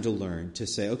the time to learn, to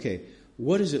say, okay,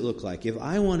 what does it look like? If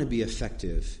I want to be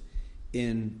effective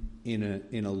in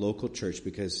a local church,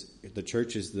 because the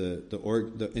church is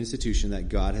the institution that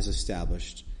God has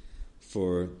established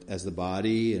as the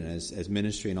body and as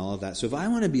ministry and all of that. So if I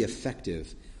want to be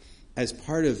effective as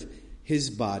part of his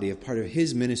body, a part of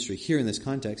his ministry here in this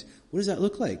context, what does that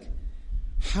look like?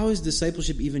 How is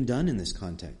discipleship even done in this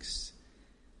context?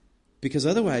 Because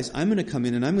otherwise, I'm going to come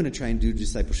in and I'm going to try and do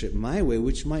discipleship my way,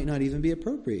 which might not even be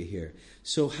appropriate here.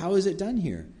 So how is it done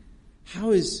here?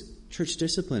 How is church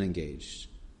discipline engaged?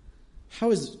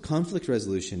 How is conflict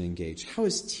resolution engaged? How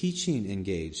is teaching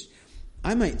engaged?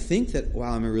 I might think that,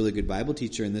 wow, I'm a really good Bible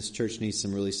teacher and this church needs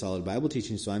some really solid Bible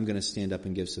teaching, so I'm going to stand up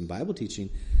and give some Bible teaching.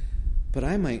 But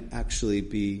I might actually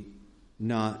be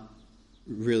not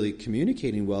really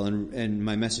communicating well, and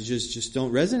my messages just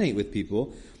don't resonate with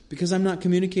people because I'm not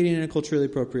communicating in a culturally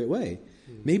appropriate way.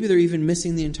 Maybe they're even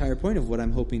missing the entire point of what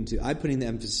I'm hoping to. I'm putting the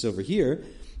emphasis over here,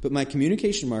 but my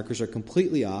communication markers are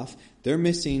completely off. They're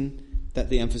missing that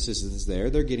the emphasis is there.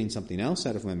 They're getting something else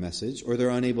out of my message, or they're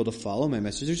unable to follow my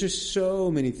message. There's just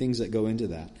so many things that go into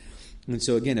that. And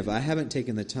so again, if I haven't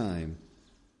taken the time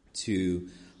to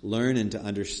learn and to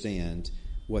understand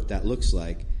what that looks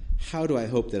like, how do I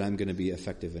hope that I'm going to be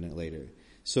effective in it later?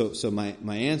 So my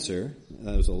answer,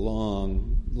 that was a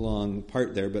long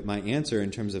part there, but my answer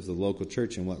in terms of the local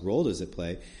church and what role does it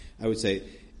play, I would say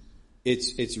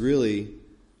it's really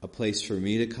a place for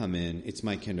me to come in. It's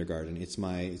my kindergarten. It's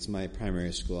my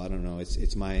primary school. I don't know.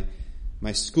 It's my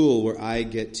school where I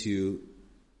get to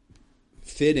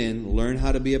fit in, learn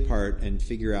how to be a part, and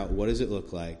figure out what does it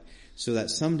look like, so that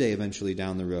someday, eventually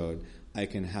down the road, I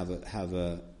can have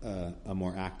a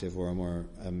more active or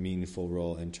a meaningful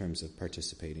role in terms of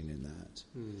participating in that.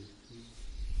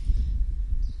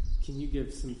 Can you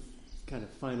give some kind of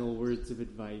final words of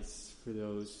advice for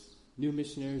those new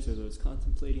missionaries or those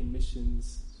contemplating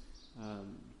missions?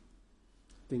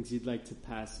 Things you'd like to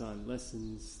pass on,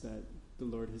 lessons that the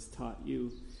Lord has taught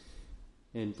you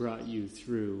and brought you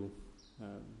through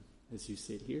as you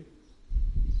sit here?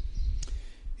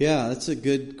 Yeah, that's a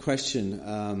good question.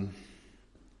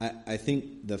 I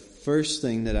think the first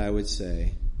thing that I would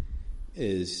say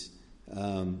is,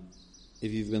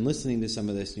 if you've been listening to some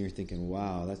of this and you're thinking,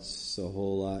 wow, that's a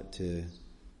whole lot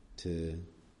to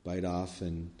bite off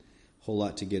and a whole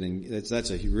lot to get in, that's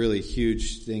a really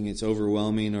huge thing. It's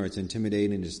overwhelming, or it's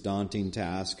intimidating, it's a daunting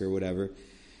task or whatever.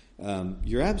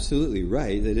 You're absolutely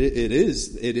right that it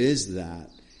is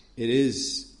that. It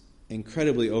is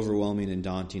incredibly overwhelming and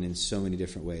daunting in so many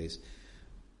different ways.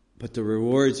 But the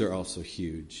rewards are also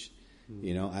huge.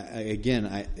 You know,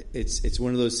 it's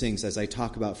one of those things, as I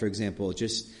talk about, for example,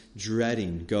 just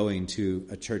dreading going to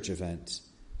a church event,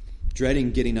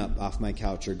 dreading getting up off my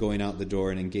couch or going out the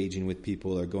door and engaging with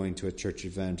people or going to a church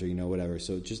event or, whatever.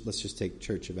 So let's just take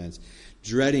church events.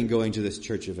 Dreading going to this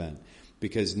church event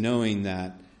because knowing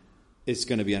that it's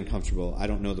going to be uncomfortable. I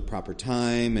don't know the proper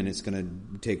time, and it's going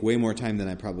to take way more time than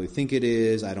I probably think it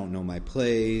is. I don't know my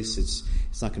place. It's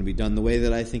not going to be done the way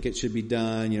that I think it should be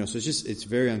done. So it's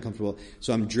very uncomfortable.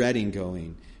 So I'm dreading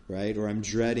going, right? Or I'm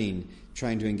dreading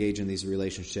trying to engage in these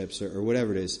relationships or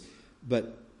whatever it is.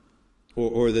 But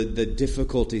or the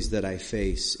difficulties that I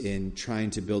face in trying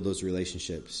to build those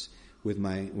relationships with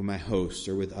my host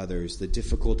or with others, the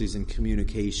difficulties in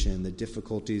communication, the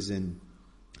difficulties in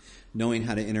knowing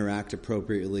how to interact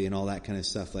appropriately and all that kind of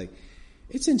stuff. Like,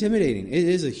 it's intimidating. It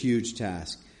is a huge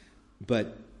task.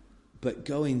 But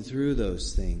going through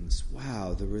those things,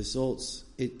 wow, the results,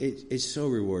 it's so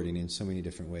rewarding in so many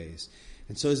different ways.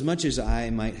 And so as much as I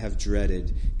might have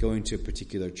dreaded going to a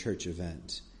particular church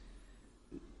event,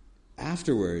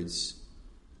 afterwards,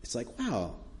 it's like,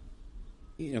 wow.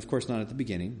 Of course, not at the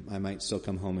beginning. I might still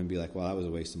come home and be like, well, that was a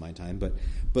waste of my time.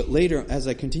 But later, as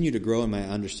I continue to grow in my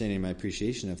understanding and my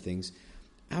appreciation of things,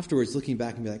 afterwards looking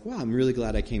back and be like, wow, I'm really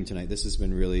glad I came tonight. This has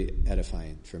been really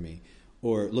edifying for me.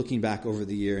 Or looking back over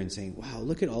the year and saying, wow,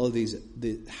 look at all of these,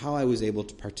 how I was able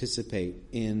to participate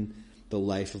in the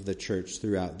life of the church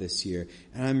throughout this year.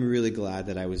 And I'm really glad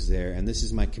that I was there. And this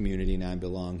is my community and I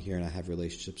belong here and I have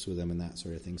relationships with them and that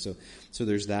sort of thing. So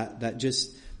there's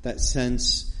that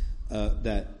sense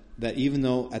that even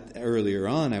though earlier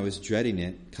on I was dreading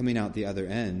it, coming out the other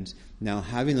end, now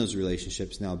having those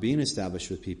relationships, now being established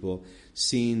with people,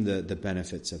 seeing the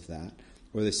benefits of that.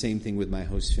 Or the same thing with my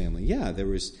host family. Yeah, it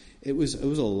was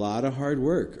a lot of hard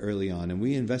work early on, and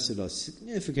we invested a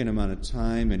significant amount of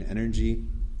time and energy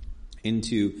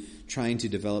into trying to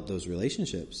develop those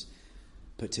relationships.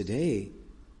 But today,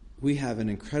 we have an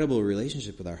incredible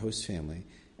relationship with our host family.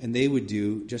 And they would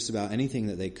do just about anything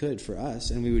that they could for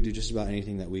us, and we would do just about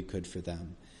anything that we could for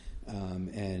them.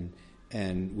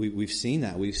 And we've seen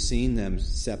that. We've seen them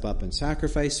step up and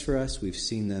sacrifice for us. We've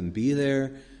seen them be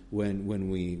there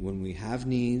when we have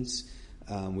needs.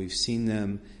 We've seen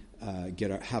them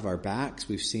have our backs.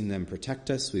 We've seen them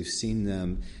protect us. We've seen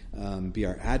them be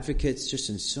our advocates, just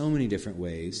in so many different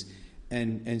ways.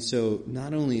 And so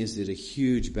not only is it a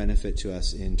huge benefit to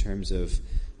us in terms of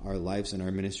our lives and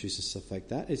our ministries and stuff like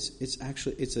that,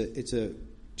 it's a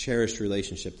cherished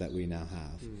relationship that we now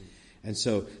have. And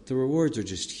so the rewards are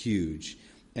just huge,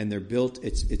 and they're built,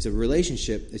 it's a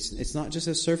relationship, it's not just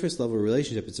a surface level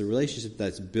relationship, it's a relationship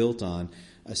that's built on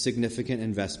a significant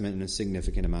investment and a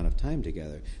significant amount of time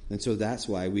together. And so that's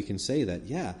why we can say that,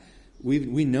 yeah,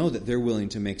 we know that they're willing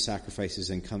to make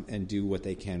sacrifices and come and do what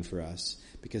they can for us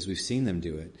because we've seen them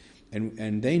do it.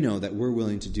 And they know that we're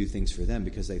willing to do things for them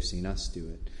because they've seen us do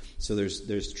it. So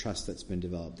there's trust that's been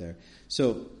developed there.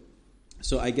 So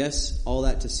I guess all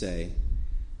that to say,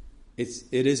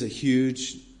 it is a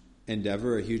huge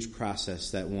endeavor, a huge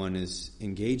process that one is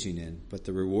engaging in, but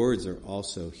the rewards are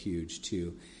also huge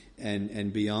too.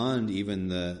 And beyond even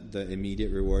the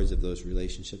immediate rewards of those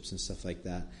relationships and stuff like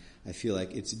that, I feel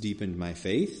like it's deepened my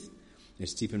faith.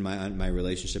 It's deepened my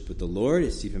relationship with the Lord.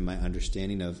 It's deepened my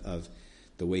understanding of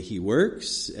the way He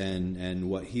works and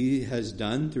what He has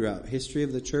done throughout history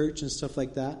of the church and stuff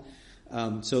like that.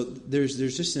 So there's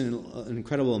just an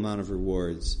incredible amount of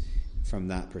rewards from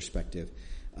that perspective.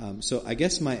 So I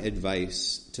guess my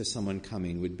advice to someone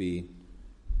coming would be,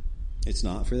 it's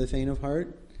not for the faint of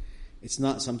heart. It's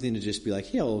not something to just be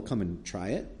like, yeah, we'll come and try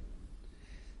it.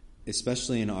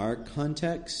 Especially in our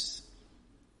context,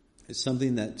 it's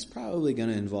something that's probably going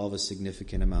to involve a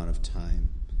significant amount of time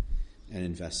and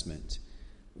investment.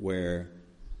 Where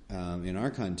in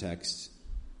our context,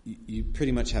 you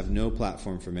pretty much have no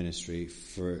platform for ministry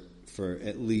for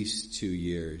at least 2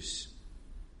 years.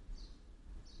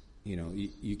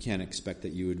 You can't expect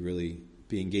that you would really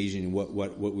be engaging in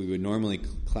what we would normally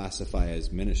classify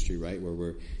as ministry, right? Where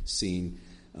we're seeing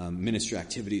ministry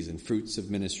activities and fruits of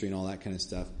ministry and all that kind of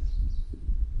stuff.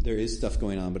 There is stuff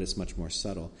going on, but it's much more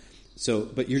subtle. So,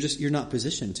 but you're not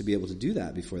positioned to be able to do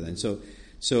that before then.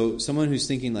 So someone who's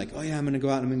thinking like, oh yeah, I'm going to go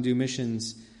out and I'm going to do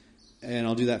missions and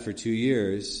I'll do that for 2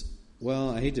 years.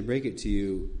 Well, I hate to break it to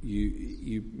you.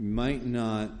 You might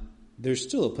not, there's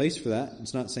still a place for that.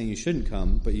 It's not saying you shouldn't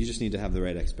come, but you just need to have the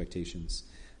right expectations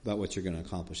about what you're going to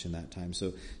accomplish in that time.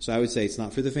 So I would say it's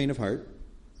not for the faint of heart.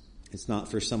 It's not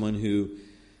for someone who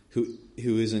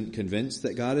isn't convinced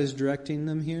that God is directing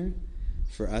them here.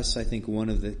 For us, I think one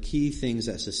of the key things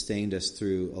that sustained us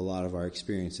through a lot of our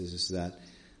experiences is that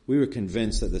we were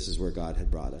convinced that this is where God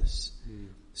had brought us.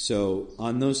 So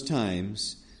on those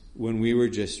times when we were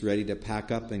just ready to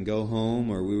pack up and go home,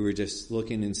 or we were just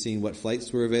looking and seeing what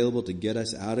flights were available to get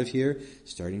us out of here,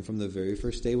 starting from the very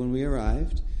first day when we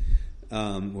arrived,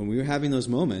 when we were having those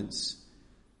moments,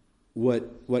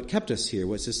 what kept us here,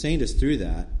 what sustained us through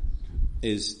that,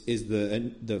 is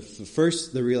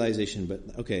the realization.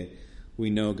 But okay, we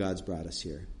know God's brought us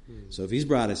here. So if He's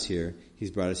brought us here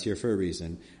for a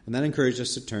reason, and that encouraged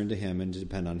us to turn to Him and to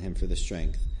depend on Him for the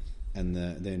strength and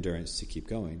the endurance to keep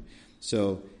going.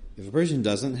 So if a person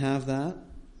doesn't have that,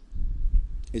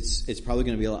 it's probably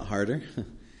going to be a lot harder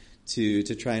to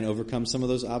try and overcome some of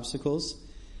those obstacles.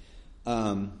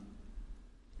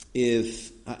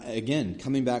 If again,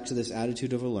 coming back to this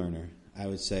attitude of a learner, I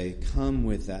would say come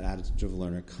with that attitude of a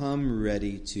learner. Come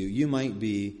ready to. You might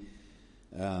be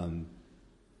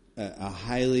a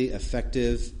highly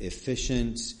effective,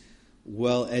 efficient,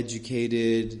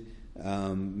 well-educated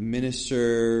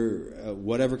minister,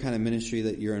 whatever kind of ministry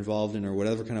that you're involved in, or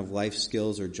whatever kind of life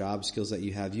skills or job skills that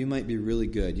you have. You might be really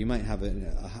good. You might have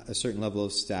a certain level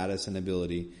of status and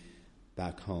ability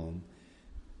back home.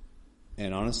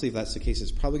 And honestly, if that's the case,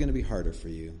 it's probably going to be harder for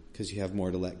you because you have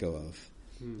more to let go of.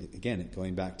 Again,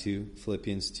 going back to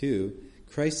Philippians 2,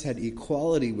 Christ had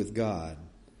equality with God.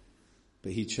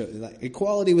 But He chose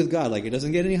equality with God. Like, it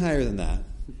doesn't get any higher than that.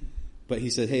 But He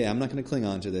said, hey, I'm not going to cling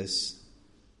on to this.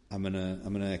 I'm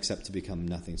gonna accept to become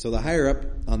nothing. So the higher up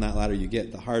on that ladder you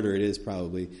get, the harder it is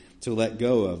probably to let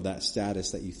go of that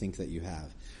status that you think that you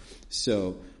have.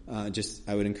 So I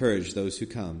would encourage those who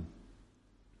come.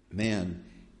 Man,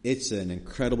 it's an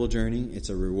incredible journey. It's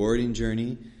a rewarding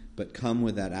journey. But come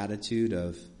with that attitude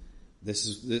of,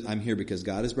 I'm here because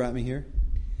God has brought me here.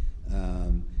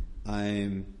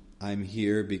 I'm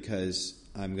here because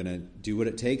I'm going to do what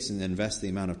it takes and invest the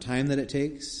amount of time that it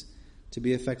takes to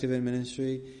be effective in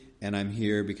ministry. And I'm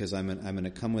here because I'm going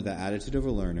to come with that attitude of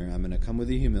a learner. I'm going to come with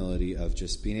the humility of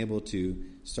just being able to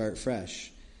start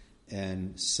fresh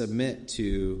and submit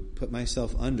to put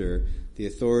myself under the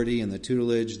authority and the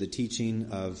tutelage, the teaching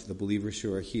of the believers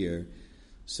who are here,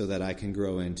 so that I can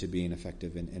grow into being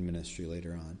effective in ministry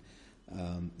later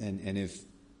on. And if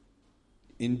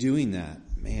in doing that,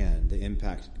 man, the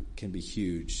impact can be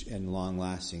huge and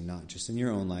long-lasting, not just in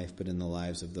your own life, but in the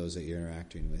lives of those that you're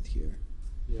interacting with here.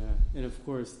 Yeah, and of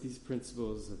course, these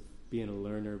principles of being a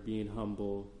learner, being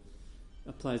humble,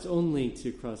 applies only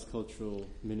to cross-cultural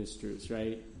ministers,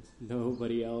 right?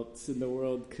 Nobody else in the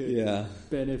world could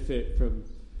benefit from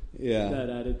that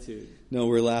attitude. No,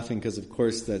 we're laughing because, of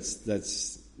course,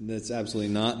 that's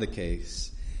absolutely not the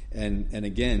case. And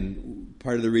again,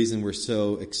 part of the reason we're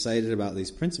so excited about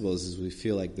these principles is we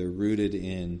feel like they're rooted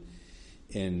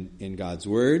in God's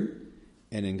Word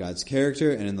and in God's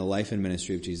character and in the life and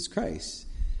ministry of Jesus Christ.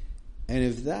 And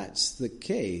if that's the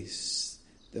case,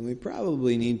 then we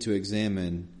probably need to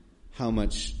examine how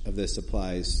much of this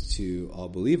applies to all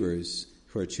believers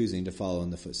who are choosing to follow in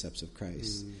the footsteps of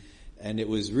Christ. And it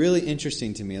was really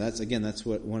interesting to me. That's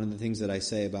what one of the things that I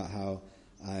say about how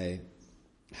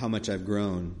much I've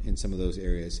grown in some of those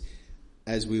areas.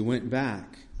 As we went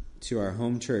back to our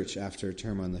home church after a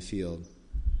term on the field,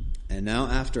 and now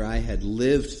after I had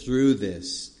lived through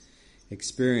this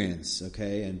experience,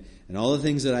 okay, and all the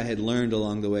things that I had learned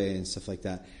along the way and stuff like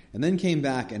that, and then came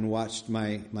back and watched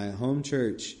my home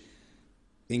church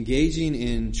engaging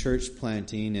in church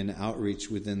planting and outreach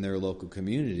within their local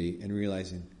community, and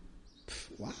realizing,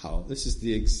 wow, this is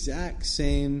the exact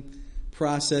same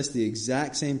process, the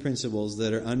exact same principles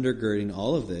that are undergirding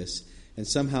all of this. And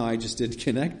somehow I just didn't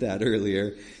connect that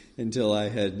earlier until I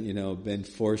had, been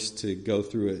forced to go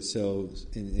through it so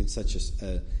in such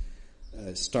a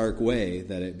stark way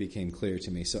that it became clear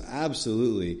to me. So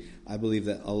absolutely, I believe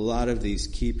that a lot of these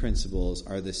key principles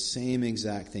are the same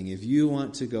exact thing. If you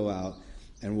want to go out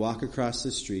and walk across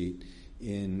the street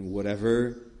in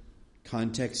whatever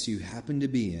context you happen to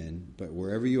be in, but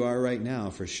wherever you are right now,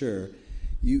 for sure,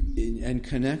 and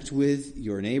connect with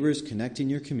your neighbors, connect in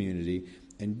your community,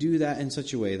 and do that in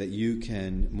such a way that you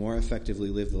can more effectively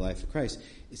live the life of Christ.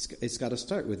 It's got to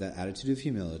start with that attitude of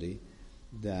humility,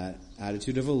 that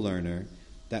attitude of a learner,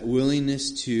 that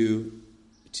willingness to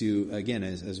again,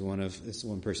 as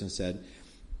one person said,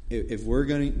 if we're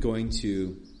going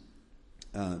to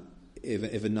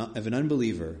if an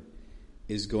unbeliever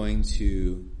is going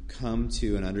to come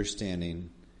to an understanding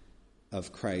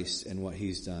of Christ and what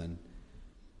He's done,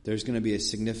 there's going to be a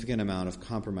significant amount of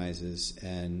compromises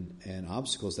and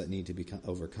obstacles that need to be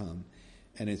overcome.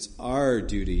 And it's our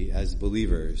duty as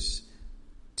believers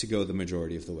to go the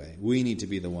majority of the way. We need to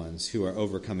be the ones who are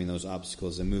overcoming those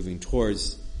obstacles and moving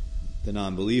towards the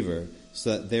non-believer,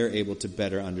 so that they're able to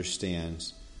better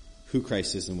understand who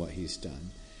Christ is and what He's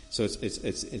done. So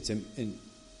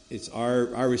it's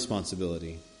our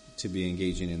responsibility to be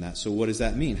engaging in that. So what does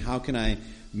that mean? How can I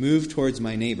move towards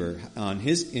my neighbor in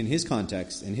his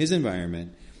context, in his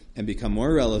environment, and become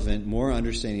more relevant, more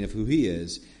understanding of who he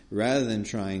is, rather than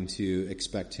trying to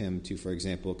expect him to, for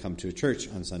example, come to a church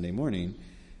on Sunday morning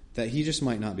that he just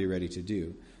might not be ready to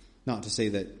do. Not to say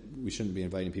that we shouldn't be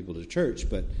inviting people to church,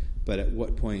 but at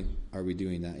what point are we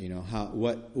doing that?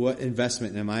 What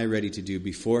investment am I ready to do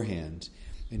beforehand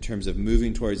in terms of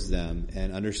moving towards them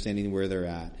and understanding where they're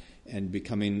at and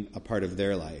becoming a part of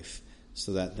their life,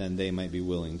 so that then they might be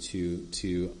willing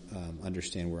to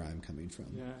understand where I'm coming from.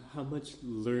 Yeah, how much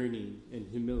learning and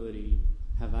humility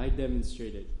have I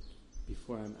demonstrated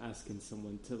before I'm asking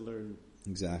someone to learn?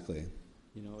 Exactly.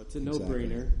 It's a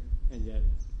no-brainer, and yet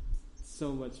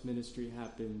so much ministry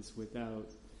happens without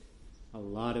a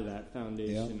lot of that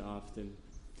foundation often.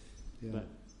 Yeah. But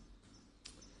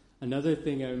another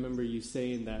thing I remember you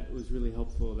saying that was really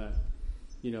helpful, that,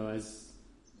 as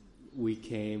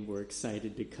we're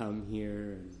excited to come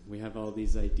here, and we have all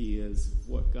these ideas of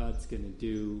what God's going to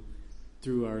do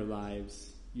through our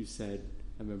lives. You said,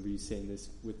 I remember you saying this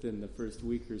within the first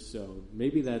week or so,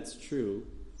 maybe that's true.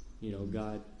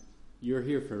 God, you're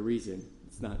here for a reason.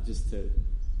 It's not just to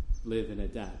live and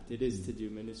adapt. It is to do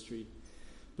ministry.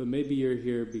 But maybe you're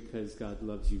here because God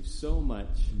loves you so much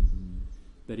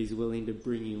that He's willing to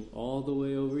bring you all the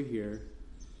way over here,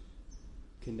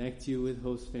 connect you with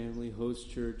host family, host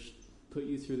church, put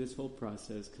you through this whole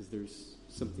process because there's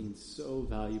something so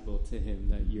valuable to Him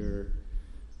that you're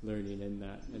learning in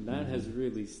that. And that has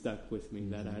really stuck with me,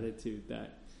 that attitude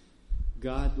that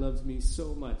God loves me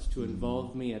so much to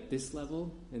involve me at this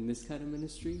level in this kind of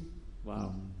ministry.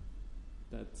 Wow.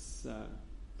 That's...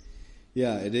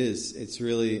 Yeah, it is. It's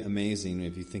really amazing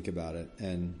if you think about it.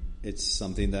 And it's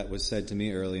something that was said to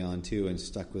me early on too and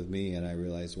stuck with me, and I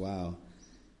realized, wow,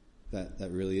 that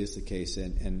really is the case.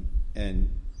 And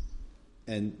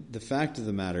the fact of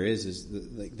the matter is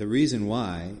the reason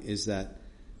why is that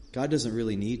God doesn't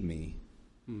really need me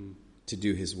to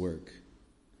do His work.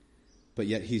 But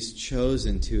yet He's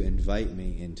chosen to invite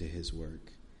me into His work.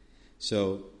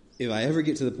 So if I ever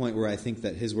get to the point where I think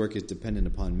that His work is dependent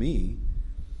upon me,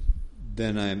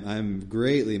 then I'm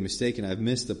greatly mistaken. I've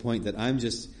missed the point that I'm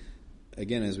just,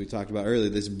 again, as we talked about earlier,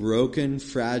 this broken,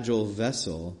 fragile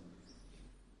vessel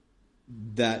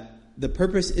that the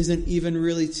purpose isn't even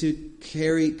really to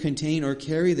contain or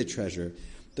carry the treasure.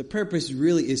 The purpose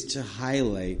really is to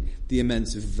highlight the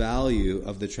immense value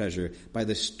of the treasure by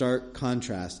the stark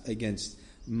contrast against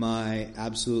my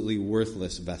absolutely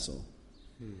worthless vessel.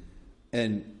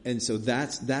 And so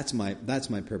that's my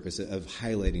purpose of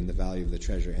highlighting the value of the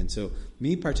treasure. And so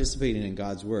me participating in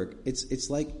God's work, it's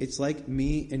like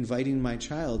me inviting my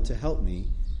child to help me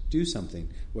do something,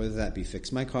 whether that be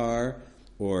fix my car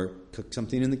or cook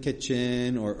something in the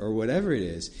kitchen or whatever it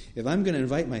is. If I'm going to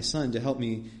invite my son to help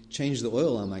me change the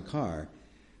oil on my car,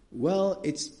 well,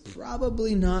 it's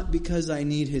probably not because I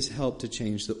need his help to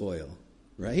change the oil,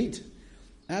 right?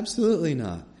 Absolutely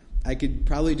not. I could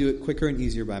probably do it quicker and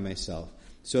easier by myself.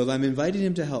 So if I'm inviting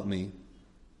him to help me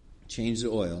change the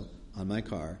oil on my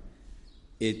car,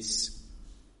 it's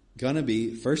going to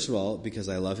be, first of all, because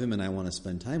I love him and I want to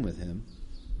spend time with him.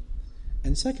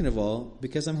 And second of all,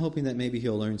 because I'm hoping that maybe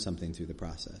he'll learn something through the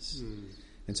process.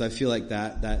 And so I feel like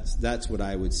that's what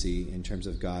I would see in terms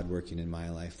of God working in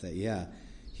my life. That, yeah,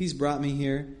 He's brought me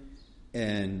here,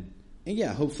 and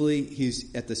yeah, hopefully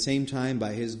He's at the same time,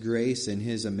 by His grace and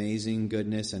His amazing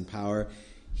goodness and power,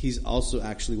 He's also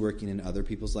actually working in other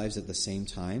people's lives at the same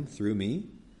time through me,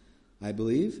 I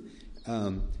believe.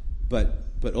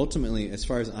 But ultimately, as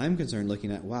far as I'm concerned,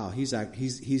 looking at, wow, He's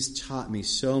taught me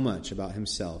so much about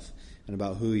Himself and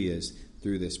about who He is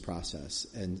through this process.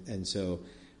 And so,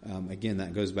 again,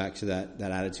 that goes back to that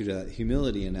attitude of that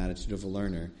humility and attitude of a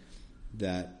learner,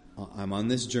 that I'm on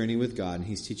this journey with God and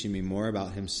He's teaching me more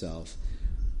about Himself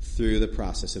through the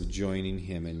process of joining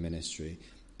Him in ministry.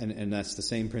 And that's the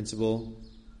same principle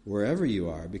wherever you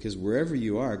are, because wherever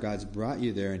you are, God's brought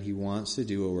you there and He wants to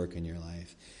do a work in your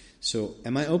life. So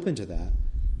am I open to that?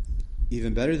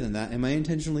 Even better than that, am I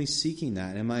intentionally seeking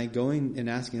that? Am I going and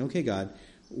asking, okay, God,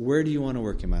 where do you want to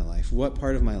work in my life? What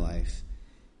part of my life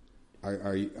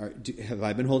have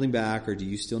I been holding back, or do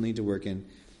you still need to work in?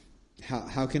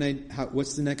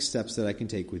 What's the next steps that I can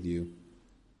take with you?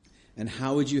 And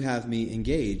how would you have me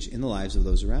engage in the lives of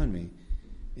those around me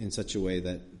in such a way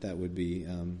that would be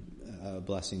a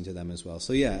blessing to them as well?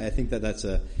 So yeah, I think that's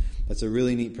a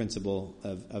really neat principle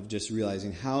of just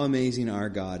realizing how amazing our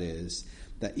God is,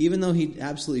 that even though He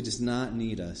absolutely does not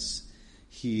need us,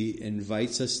 He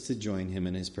invites us to join him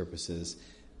in his purposes,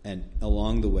 and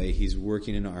along the way, he's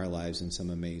working in our lives in some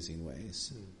amazing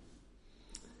ways.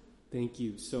 Thank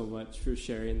you so much for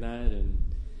sharing that, and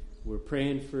we're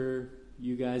praying for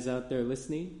you guys out there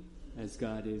listening as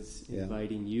God is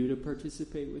inviting you to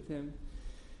participate with him,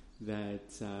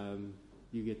 that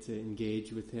you get to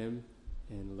engage with him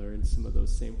and learn some of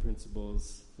those same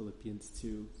principles, Philippians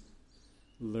 2,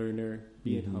 learner,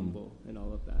 being humble, and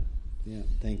all of that. Yeah,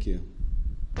 thank you.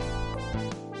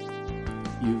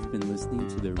 You've been listening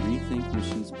to the Rethink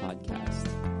Missions podcast.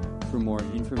 For more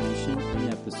information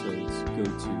and episodes, go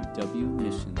to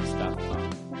wmissions.com.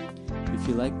 If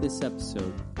you like this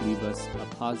episode, leave us a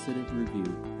positive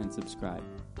review and subscribe.